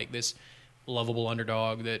love with like this lovable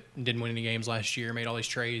underdog that didn't win any games last year, made all these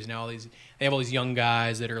trades, now they have all these young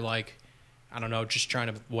guys that are like, I don't know, just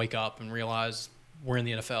trying to wake up and realize we're in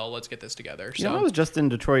the NFL, let's get this together. So I was just in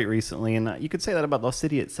Detroit recently, and you could say that about the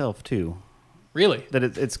city itself too. Really? That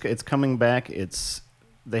it's coming back.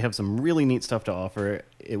 They have some really neat stuff to offer.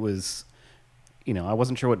 It was, I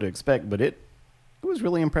wasn't sure what to expect, but it was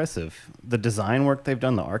really impressive. The design work they've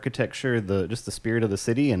done, the architecture, just the spirit of the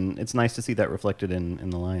city, and it's nice to see that reflected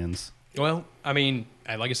in the Lions. Well, like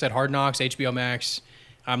I said, Hard Knocks, HBO Max.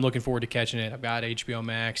 I'm looking forward to catching it. I've got HBO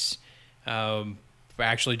Max.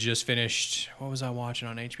 actually just finished. What was I watching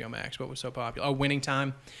on HBO Max? What was so popular? Oh, Winning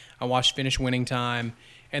Time. Finished Winning Time,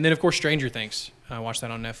 and then of course Stranger Things. I watched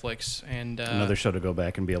that on Netflix, and another show to go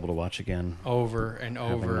back and be able to watch again. Over and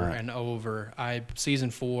over and over.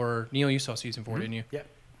 Season 4. Neal, you saw season 4, didn't you? Yeah.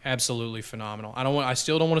 Absolutely phenomenal. I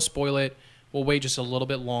still don't want to spoil it. We'll wait just a little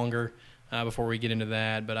bit longer before we get into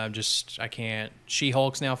that, but I can't.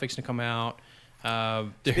 She-Hulk's now fixing to come out.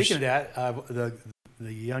 Speaking of that,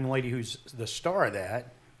 the young lady who's the star of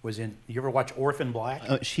that was in. You ever watch Orphan Black?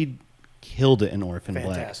 She killed it in Orphan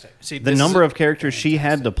Fantastic. Black. See, the number of characters she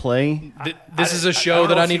had to play. This is a show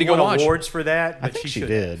that I need to go watch. Awards for that, but I think she should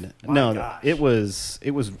did. have. My No, gosh. it was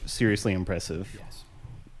seriously impressive.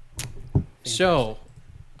 Yes. So,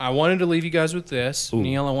 I wanted to leave you guys with this. Ooh.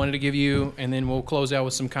 Neal, I wanted to give you, and then we'll close out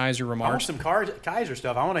with some Kyser I want remarks. some Kyser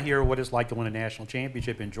stuff. I want to hear what it's like to win a national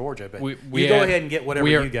championship in Georgia. But We you go ahead and get whatever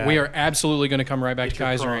you got. We are absolutely going to come right back Get to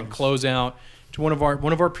your Kyser and crumbs. close out to one of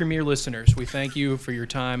our premier listeners. We thank you for your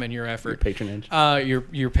time and your effort. Patronage.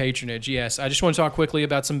 Your patronage, yes. I just want to talk quickly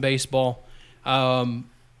about some baseball.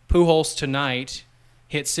 Pujols tonight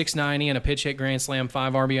hit 690 and a pitch hit grand slam,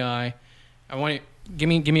 5 RBI. I want to give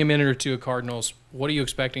me a minute or two of Cardinals. What are you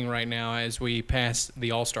expecting right now as we pass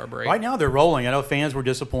the All-Star break? Right now they're rolling. I know fans were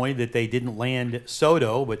disappointed that they didn't land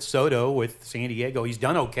Soto, but Soto with San Diego, he's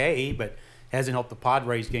done okay, but hasn't helped the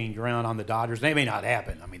Padres gain ground on the Dodgers. They may not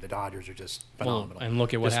happen. I mean, the Dodgers are just phenomenal. and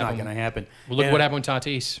look at what It's happened. not going to happen. Well, look And- what happened with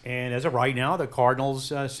Tatis. And as of right now, the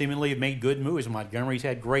Cardinals seemingly have made good moves. Montgomery's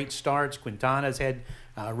had great starts. Quintana's had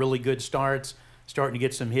really good starts. Starting to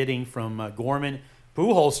get some hitting from Gorman.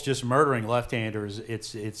 Pujols just murdering left-handers.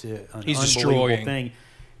 It's an He's unbelievable destroying. thing.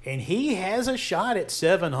 And he has a shot at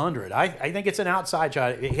 700. I think it's an outside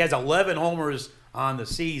shot. He has 11 homers on the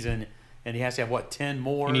season, and he has to have, 10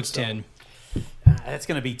 more? He needs So, 10. That's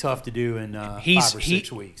going to be tough to do in 5 or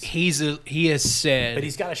 6 weeks. He has said, But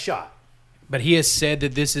he's got a shot.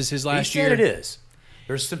 that this is his last He year. said it is.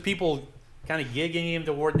 There's some people kind of gigging him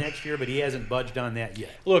toward next year, but he hasn't budged on that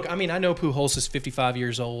yet. Look, I mean, I know Pujols is 55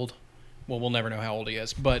 years old. Well, we'll never know how old he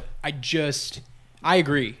is, but I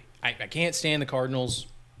agree. I can't stand the Cardinals,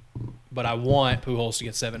 but I want Pujols to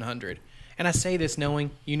get 700. And I say this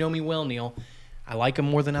knowing, you know me well, Neal, I like them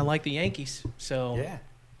more than I like the Yankees. So Yeah.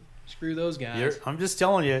 screw those guys. I'm just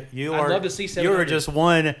telling you, I'd love to see 700. You are just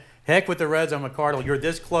one heck with the Reds. I'm a Cardinal. You're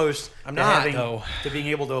this close I'm to not, though. to being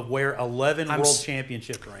able to wear 11 I'm World s-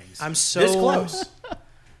 Championship rings. I'm so this close.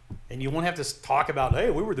 And you won't have to talk about,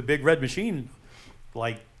 hey, we were the big red machine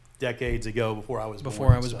like decades ago before I was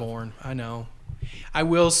born. I know. I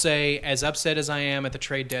will say, as upset as I am at the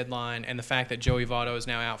trade deadline and the fact that Joey Votto is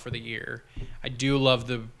now out for the year, I do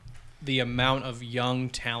love the amount of young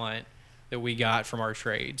talent that we got from our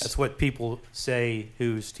trades. That's what people say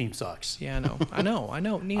whose team sucks. Yeah, I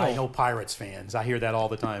know, Neal. I know Pirates fans. I hear that all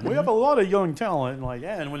the time. We have a lot of young talent. And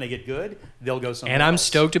and when they get good, they'll go somewhere And I'm else.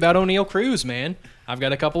 stoked about O'Neal Cruz, man. I've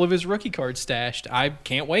got a couple of his rookie cards stashed. I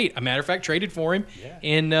can't wait. A matter of fact, traded for him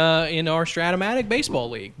in our Stratomatic baseball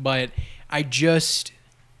league. But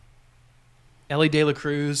Ellie De La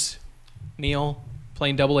Cruz, Neal,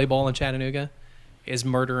 playing Double-A ball in Chattanooga, is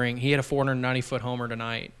murdering. He had a 490-foot homer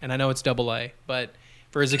tonight, and I know it's Double-A, but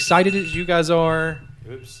for as excited as you guys are,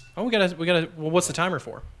 Oops. we gotta. Well, what's the timer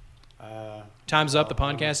for? Time's up. The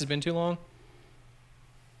podcast has been too long.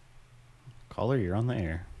 Caller, you're on the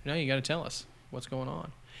air. No, you got to tell us what's going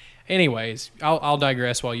on. Anyways, I'll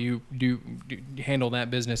digress while you do handle that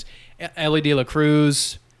business. Ellie De La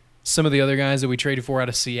Cruz, some of the other guys that we traded for out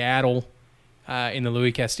of Seattle in the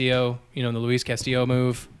Luis Castillo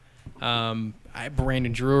move.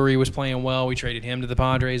 Brandon Drury was playing well. We traded him to the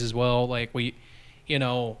Padres as well. I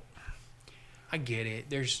get it.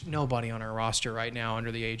 There's nobody on our roster right now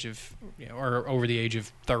under the age of, or over the age of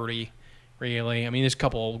 30, really. I mean, there's a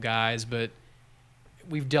couple old guys, but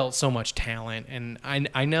we've dealt so much talent, and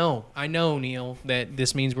I know, Neal, that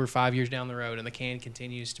this means we're 5 years down the road and the can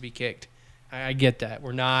continues to be kicked. I get that.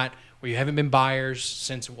 We haven't been buyers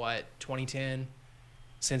since 2010?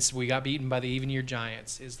 Since we got beaten by the even-year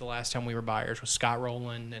Giants is the last time we were buyers with Scott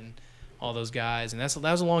Rowland and all those guys, and that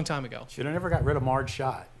was a long time ago. Should have never got rid of Marge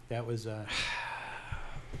Schott. That was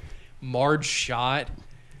Marge Schott.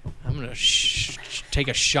 I'm gonna take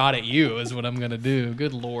a shot at you. Is what I'm gonna do.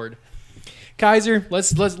 Good Lord, Kyser. Let's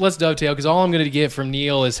dovetail, because all I'm gonna get from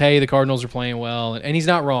Neal is, hey, the Cardinals are playing well, and he's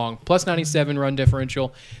not wrong. Plus 97 run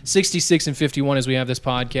differential, 66 and 51 as we have this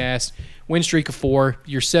podcast. Win streak of 4.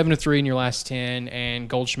 You're 7-3 in your last 10, and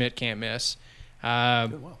Goldschmidt can't miss.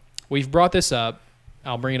 We've brought this up.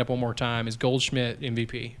 I'll bring it up one more time. Is Goldschmidt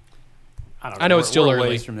MVP? I don't I know We're- it's still we're early.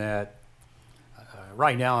 ways from that.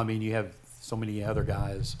 Right now, I mean, you have so many other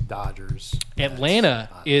guys, Dodgers. Atlanta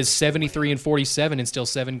is 73-47 and still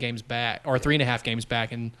 7 games back, or 3.5 games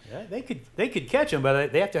back, and Yeah, they could catch them,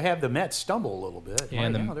 but they have to have the Mets stumble a little bit. Yeah, Right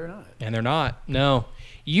and now, they're not. And they're not. No.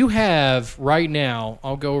 You have, right now,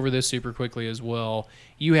 I'll go over this super quickly as well.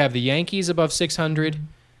 You have the Yankees above 600.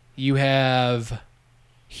 You have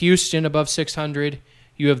Houston above 600.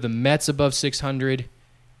 You have the Mets above 600.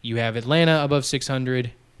 You have Atlanta above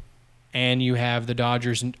 600. And you have the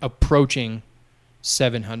Dodgers approaching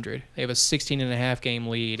 700. They have a 16.5 game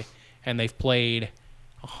lead, and they've played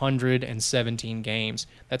 117 games.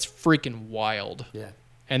 That's freaking wild. Yeah.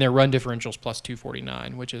 And their run differential's plus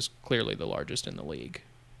 249, which is clearly the largest in the league.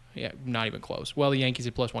 Yeah, not even close. Well, the Yankees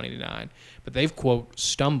at plus 189, but they've quote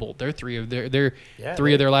stumbled. They're three of their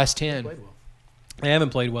last 10. Played well. They haven't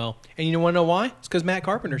played well, and you want to know why? It's because Matt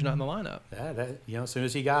Carpenter's not in the lineup. As soon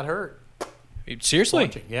as he got hurt, Seriously,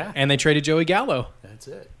 Launching, yeah. And they traded Joey Gallo. that's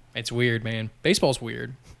it. It's weird, man. Baseball's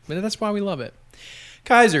weird, but that's why we love it.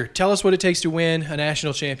 Kyser, tell us what it takes to win a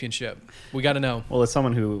national championship. We got to know. Well, as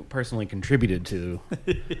someone who personally contributed to,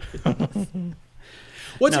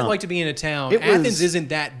 What's it No. like to be in a town? It was- Athens isn't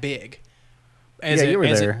that big. Yeah, you were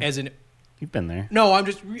there. As an you've been there. No, I've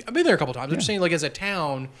been there a couple times. I'm just saying, like, as a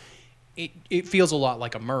town, it feels a lot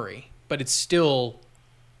like a Murray, but it's still.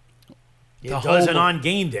 It The doesn't whole- on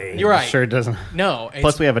game day. You're right. Sure doesn't. No.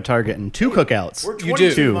 Plus, we have a Target and 2 cookouts. We're You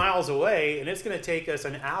do. 22 miles away, and it's going to take us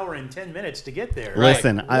an hour and 10 minutes to get there. Right.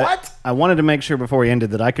 Listen, What? I wanted to make sure before we ended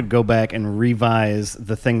that I could go back and revise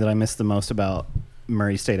the thing that I missed the most about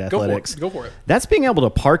Murray State Athletics. Go for it. That's being able to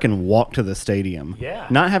park and walk to the stadium. Yeah.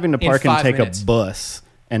 Not having to In park and 5 take minutes. a bus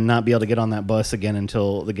and not be able to get on that bus again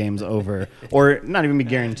until the game's over, or not even be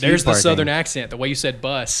guaranteed. There's the parking. southern accent. The way you said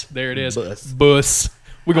bus. There it is. Bus. Bus.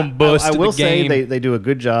 We're going to bus I to will the game. say they do a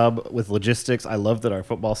good job with logistics. I love that our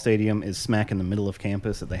football stadium is smack in the middle of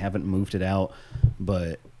campus, that they haven't moved it out.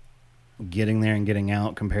 But getting there and getting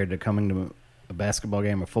out compared to coming to a basketball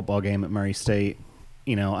game or football game at Murray State,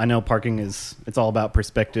 I know parking it's all about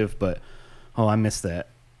perspective, but I miss that.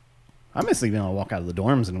 I miss being able to walk out of the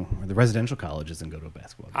dorms and or the residential colleges and go to a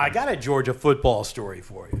basketball game. I got a Georgia football story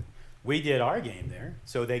for you. We did our game there,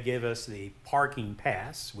 so they give us the parking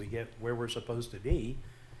pass. We get where we're supposed to be,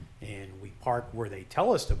 and we park where they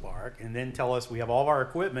tell us to park, and then tell us we have all of our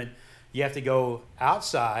equipment. You have to go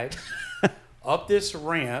outside, up this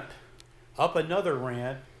ramp, up another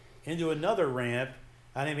ramp, into another ramp.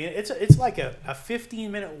 I mean, it's like a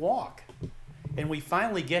 15-minute walk. And we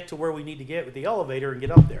finally get to where we need to get with the elevator and get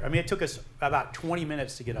up there. I mean, it took us about 20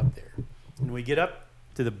 minutes to get up there. And we get up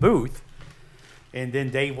to the booth, and then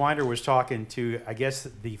Dave Winder was talking to, I guess,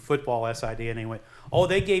 the football SID, and they went, "Oh,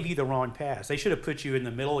 they gave you the wrong pass. They should have put you in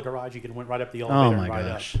the middle of the garage. You could have went right up the elevator Oh my and right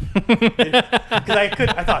gosh! up."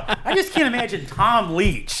 Because I thought, I just can't imagine Tom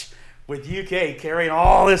Leach with UK carrying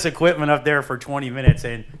all this equipment up there for 20 minutes,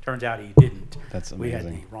 and turns out he didn't. That's We had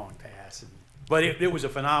amazing. the wrong pass. But it was a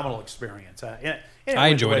phenomenal experience. And it I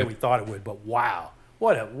went enjoyed the way it. we thought it would. But wow,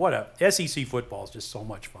 what a SEC football is just so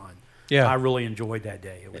much fun. Yeah. I really enjoyed that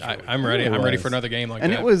day. It was really I'm fun. ready. It I'm ready was. for another game like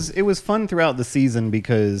And that. it was fun throughout the season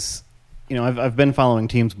because I've been following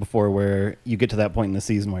teams before where you get to that point in the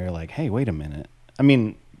season where you're like, hey, wait a minute. I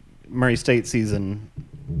mean, Murray State season,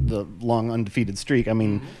 the long undefeated streak. I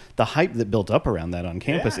mean, the hype that built up around that on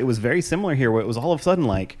campus. Yeah. It was very similar here, where it was all of a sudden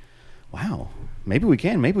like, wow, maybe we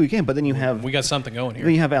can. But then you have We got something going here.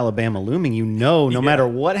 then you have Alabama looming. No Yeah. matter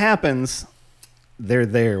what happens, they're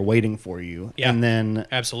there waiting for you. Yeah. And then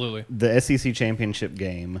Absolutely. the SEC championship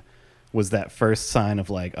game was that first sign of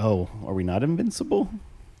like, oh, are we not invincible?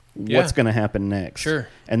 Yeah. What's going to happen next? Sure.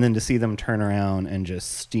 And then to see them turn around and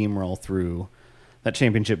just steamroll through that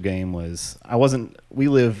championship game we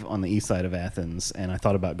live on the east side of Athens, and I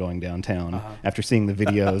thought about going downtown after seeing the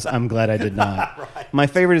videos. I'm glad I did not. Right. My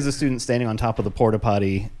favorite is a student standing on top of the porta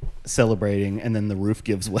potty celebrating, and then the roof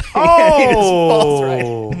gives way.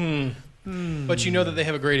 Oh, But you know that they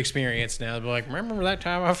have a great experience now. They'll be like, remember that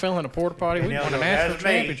time I fell in a porta potty? We won a national that's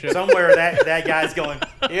me. championship. Somewhere that guy's going,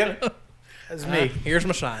 yeah, that's me. Here's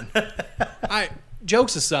my sign.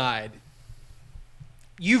 Jokes aside,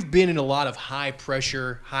 you've been in a lot of high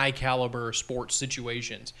pressure, high caliber sports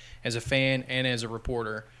situations as a fan and as a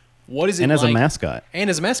reporter. What is it And as like? a mascot. And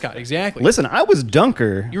as a mascot, exactly. Listen, I was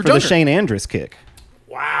dunker You were for the dunker. Shane Andrus kick.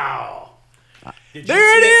 Wow. Did you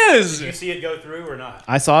There see it is! Did you see it go through or not?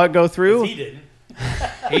 I saw it go 'Cause through, he didn't.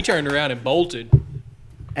 He turned around and bolted.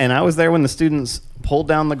 and I was there when the students pulled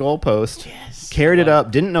down the goalpost, carried it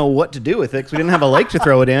up, didn't know what to do with it because we didn't have a lake to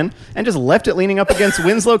throw it in, and just left it leaning up against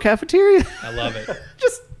Winslow Cafeteria. I love it.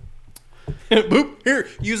 Just Boop. Here,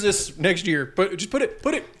 use this next year. Just put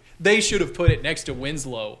it. They should have put it next to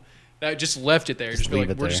Winslow That just left it there. Just be leave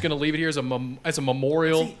like, it we're just there. going to leave it here as a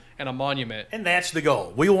memorial See- and a monument. And that's the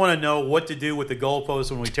goal. We want to know what to do with the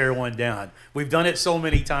goalpost when we tear one down. We've done it so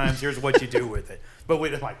many times. Here's what you do with it. But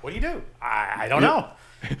we're like, what do you do? I don't know.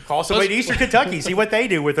 Call somebody to Eastern Kentucky, see what they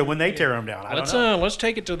do with it when they tear them down. I don't know. Let's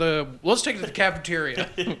take it to the cafeteria.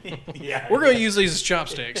 Yeah, We're going to use these as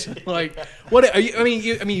chopsticks. Like what?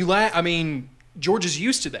 I mean, George is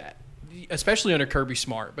used to that, especially under Kirby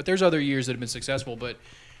Smart. But there's other years that have been successful. But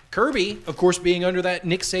Kirby, of course, being under that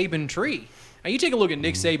Nick Saban tree. Now you take a look at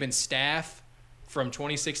Nick Saban's staff from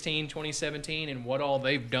 2016, 2017, and what all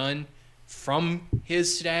they've done from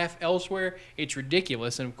his staff elsewhere. It's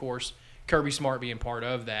ridiculous, and of course, Kirby Smart being part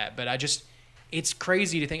of that. But it's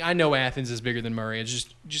crazy to think. I know Athens is bigger than Murray.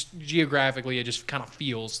 It's just geographically, it just kind of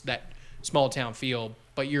feels that small town feel.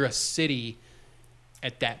 But you're a city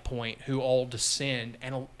at that point who all descend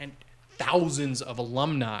and thousands of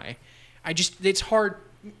alumni. It's hard.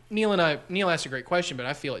 Neal asked a great question, but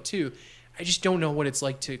I feel it too. I just don't know what it's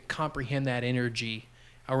like to comprehend that energy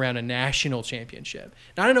around a national championship.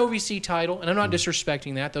 Not an OVC title, and I'm not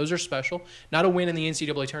disrespecting that. Those are special. Not a win in the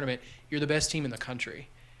NCAA tournament. You're the best team in the country.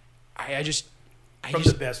 From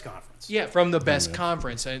the best conference. Yeah, from the best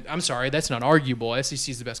conference. I'm sorry, that's not arguable. SEC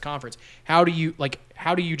is the best conference. How do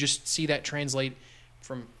you just see that translate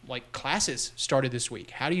from like classes started this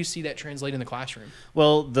week? How do you see that translate in the classroom?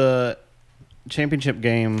 Well, the championship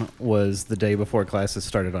game was the day before classes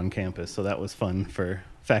started on campus, so that was fun for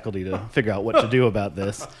faculty to figure out what to do about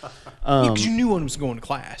this. Because you knew one was going to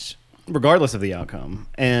class. Regardless of the outcome.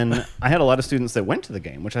 And I had a lot of students that went to the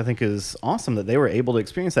game, which I think is awesome that they were able to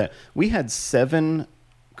experience that. We had 7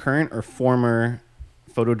 current or former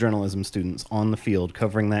photojournalism students on the field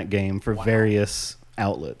covering that game for various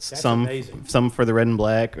outlets. That's some amazing. Some for the Red and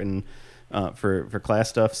Black and for class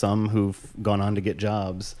stuff, some who've gone on to get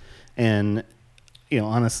jobs. And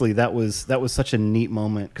honestly, that was such a neat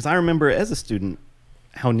moment because I remember as a student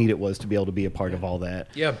how neat it was to be able to be a part of all that.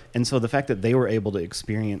 Yeah. And so the fact that they were able to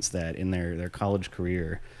experience that in their college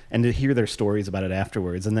career and to hear their stories about it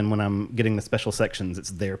afterwards, and then when I'm getting the special sections, it's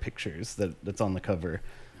their pictures that's on the cover.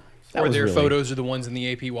 Or their photos are the ones in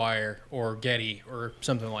the AP Wire or Getty or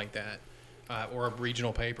something like that, or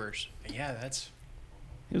regional papers. Yeah,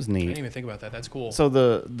 It was I neat. didn't even think about that. That's cool. So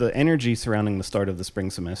the energy surrounding the start of the spring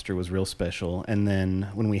semester was real special. And then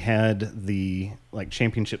when we had the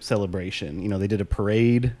championship celebration, they did a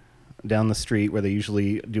parade down the street where they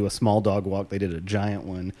usually do a small dog walk. They did a giant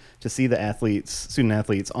one to see the student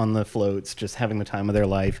athletes on the floats, just having the time of their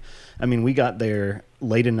life. I mean, we got there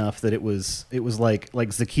late enough that it was like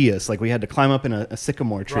Zacchaeus. Like we had to climb up in a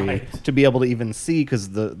sycamore tree to be able to even see because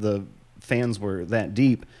the fans were that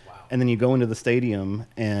deep. And then you go into the stadium,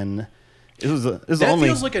 and it was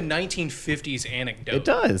feels like a 1950s anecdote. It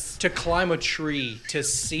does. To climb a tree to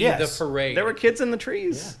see the parade. There were kids in the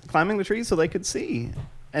trees climbing the trees so they could see,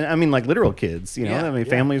 and I mean like literal kids.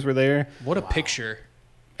 Families were there. What a picture!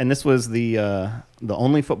 And this was the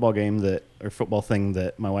only football thing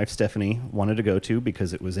that my wife Stephanie wanted to go to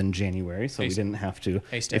because it was in January, so we didn't have to.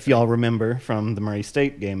 If y'all remember from the Murray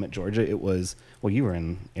State game at Georgia, it was you were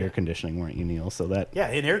in air conditioning, weren't you, Neal? So that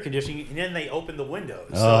in air conditioning, and then they opened the windows.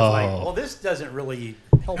 So it's like, well, this doesn't really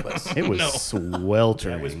help us. it was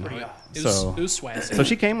sweltering. That was pretty hot. It was swassy. So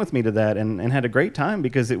she came with me to that and had a great time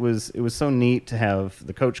because it was so neat to have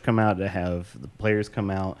the coach come out, to have the players come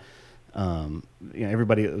out.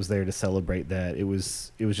 Everybody that was there to celebrate that. It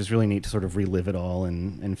was just really neat to sort of relive it all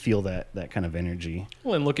and feel that kind of energy.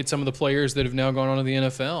 Well, and look at some of the players that have now gone on to the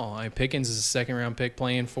NFL. Pickens is a second-round pick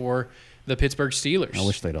playing for the Pittsburgh Steelers. I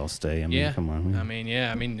wish they'd all stay. I mean, come on. I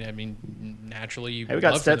mean, naturally, you. Hey, we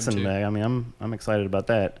got love for them Stetson to. back. I mean, I'm excited about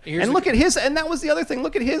that. Here's Look at his. And that was the other thing.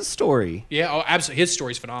 Look at his story. Yeah, absolutely. His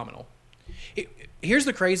story's phenomenal. Here's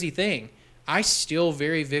the crazy thing. I still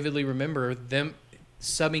very vividly remember them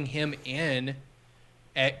subbing him in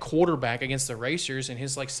at quarterback against the Racers, and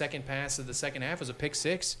his second pass of the second half was a pick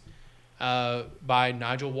six by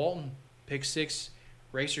Nigel Walton. Pick six.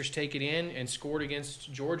 Racers take it in and scored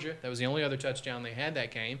against Georgia. That was the only other touchdown they had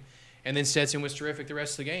that game. And then Stetson was terrific the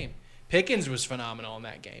rest of the game. Pickens was phenomenal in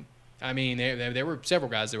that game. I mean, there were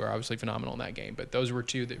several guys that were obviously phenomenal in that game, but those were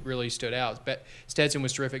two that really stood out. But Stetson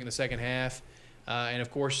was terrific in the second half. And,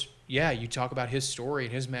 of course, you talk about his story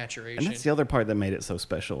and his maturation. And that's the other part that made it so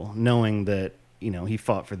special, knowing that, he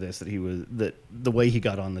fought for this, that the way he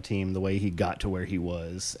got on the team, the way he got to where he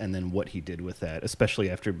was, and then what he did with that, especially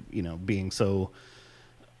after, being so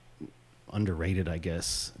underrated, I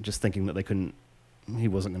guess, just thinking that they couldn't he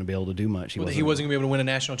wasn't going to be able to do much. He wasn't going to be able to win a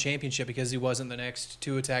national championship because he wasn't the next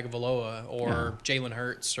Tua Tagovailoa or Jalen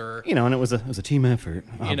Hurts or and it was a team effort.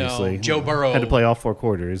 Obviously, Joe Burrow had to play all 4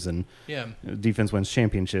 quarters, and defense wins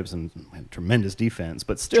championships, and had tremendous defense,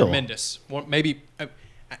 but still tremendous. Well, maybe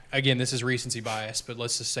again, this is recency bias, but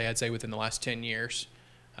let's just say I'd say within the last 10 years.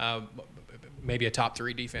 Maybe a top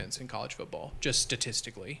 3 defense in college football, just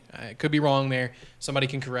statistically. I could be wrong there. Somebody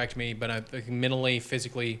can correct me, but I think mentally,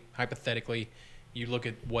 physically, hypothetically, you look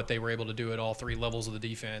at what they were able to do at all 3 levels of the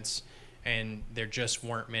defense, and there just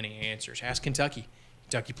weren't many answers. Ask Kentucky.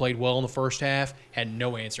 Kentucky played well in the first half, had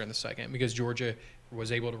no answer in the second because Georgia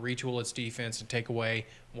was able to retool its defense and take away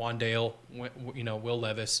Wandale, Will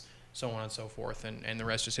Levis, so on and so forth, and the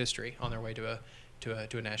rest is history on their way to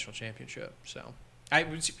a national championship. So I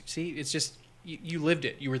see, it's just you lived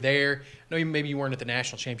it. You were there. I know maybe you weren't at the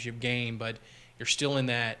national championship game, but you're still in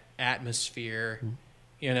that atmosphere.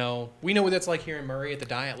 Mm-hmm. We know what that's like here in Murray at the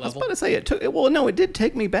Diet level. I was about to say it did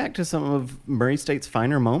take me back to some of Murray State's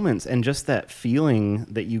finer moments, and just that feeling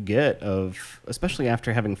that you get of, especially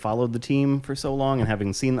after having followed the team for so long and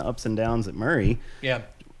having seen the ups and downs at Murray. Yeah.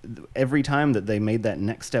 Every time that they made that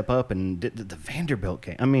next step up and did the Vanderbilt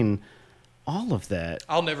game, I mean, all of that.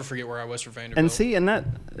 I'll never forget where I was for Vanderbilt. And that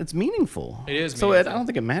it's meaningful. It is. So I don't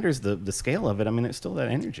think it matters the scale of it. I mean, it's still that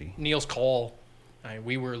energy. Neal's call.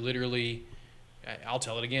 We were literally. I'll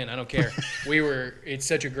tell it again. I don't care. It's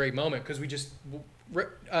such a great moment because we just.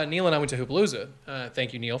 Neal and I went to Hoopalooza.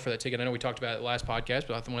 Thank you, Neal, for that ticket. I know we talked about it last podcast,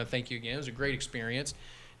 but I want to thank you again. It was a great experience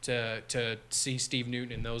to see Steve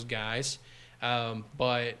Newton and those guys.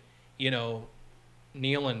 But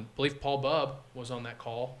Neal and I believe Paul Bubb was on that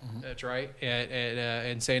call. Mm-hmm. That's right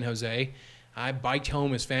in San Jose. I biked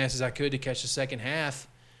home as fast as I could to catch the second half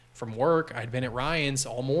from work. I'd been at Ryan's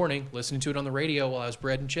all morning listening to it on the radio while I was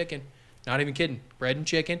bread and chicken. Not even kidding. Bread and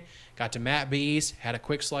chicken. Got to Matt B's, had a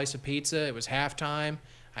quick slice of pizza. It was halftime.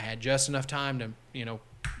 I had just enough time to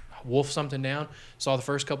wolf something down. Saw the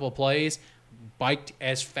first couple of plays. Biked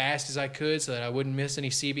as fast as I could so that I wouldn't miss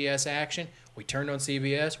any CBS action. We turned on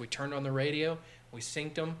CBS. We turned on the radio. We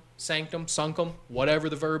sunk them, whatever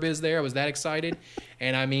the verb is there. I was that excited.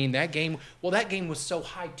 And, I mean, that game was so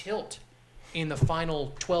high tilt in the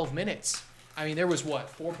final 12 minutes. I mean, there was, 4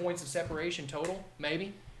 points of separation total,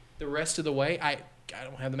 maybe, the rest of the way. I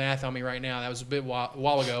don't have the math on me right now. That was a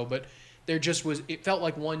while ago. But there just was – it felt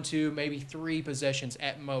like 1, 2, maybe 3 possessions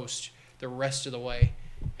at most the rest of the way.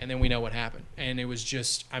 And then we know what happened. And it was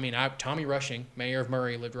just – I mean, Tommy Rushing, mayor of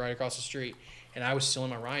Murray, lived right across the street. And I was still in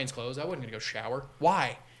my Ryan's clothes. I wasn't going to go shower.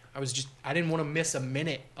 Why? I didn't want to miss a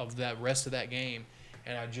minute of the rest of that game.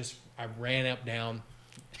 And I ran up down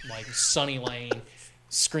like Sunny Lane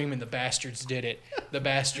screaming, "The bastards did it. The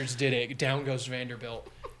bastards did it." Down goes Vanderbilt.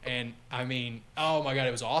 And, I mean, oh, my God,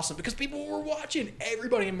 it was awesome because people were watching,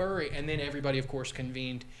 everybody in Murray. And then everybody, of course,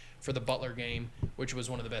 convened for the Butler game, which was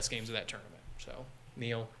one of the best games of that tournament. So,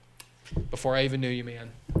 Neal, before I even knew you,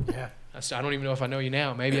 man. Yeah. I don't even know if I know you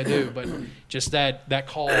now. Maybe I do, but just that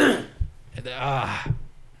call. It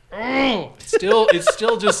still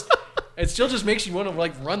just makes you want to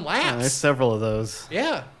like run laps. There's several of those.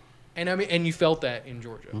 Yeah, and I mean, and you felt that in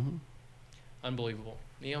Georgia. Mm-hmm. Unbelievable.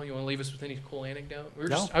 Neal, you want to leave us with any cool anecdote?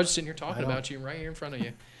 I was sitting here talking about you right here in front of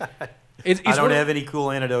you. I don't have any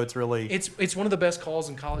cool anecdotes really. It's one of the best calls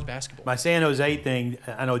in college basketball. My San Jose thing.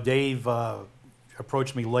 I know Dave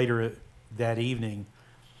approached me later that evening.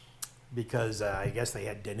 Because I guess they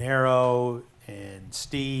had De Niro and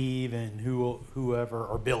Steve and whoever,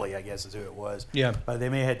 or Billy, I guess is who it was. Yeah. But they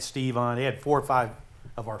may have had Steve on. They had 4 or 5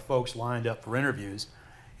 of our folks lined up for interviews.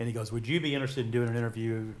 And he goes, "Would you be interested in doing an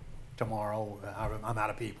interview tomorrow? I'm out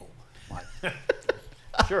of people." I'm like,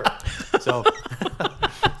 sure. So,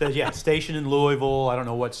 station in Louisville. I don't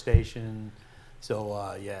know what station.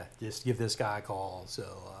 So, just give this guy a call. So,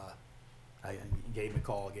 I gave him a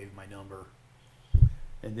call, gave him my number.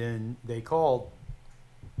 And then they called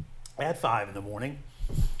at 5 in the morning.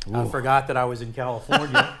 Ooh. I forgot that I was in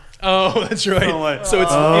California. Oh, that's right. So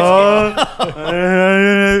it's so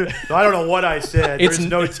I don't know what I said. There's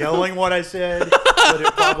no telling what I said, but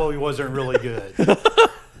it probably wasn't really good.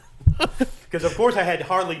 Because, of course, I had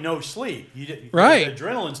hardly no sleep. Right. The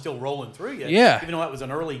adrenaline's still rolling through you. Yeah. Even though that was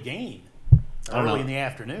an early game. Early in the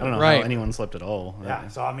afternoon. I don't know how anyone slept at all. Yeah.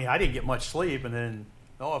 So, I mean, I didn't get much sleep. And then,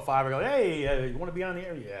 at 5, I go, "Hey, you want to be on the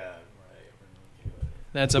air?" Yeah. Right.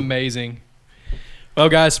 That's amazing. Well,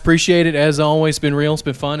 guys, appreciate it. As always, it's been real. It's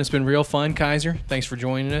been fun. It's been real fun, Kyser. Thanks for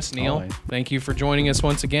joining us. Neal, always. Thank you for joining us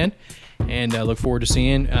once again. And I look forward to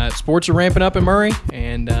seeing. Sports are ramping up in Murray,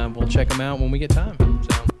 and we'll check them out when we get time.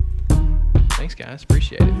 So, thanks, guys.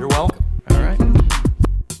 Appreciate it. You're welcome.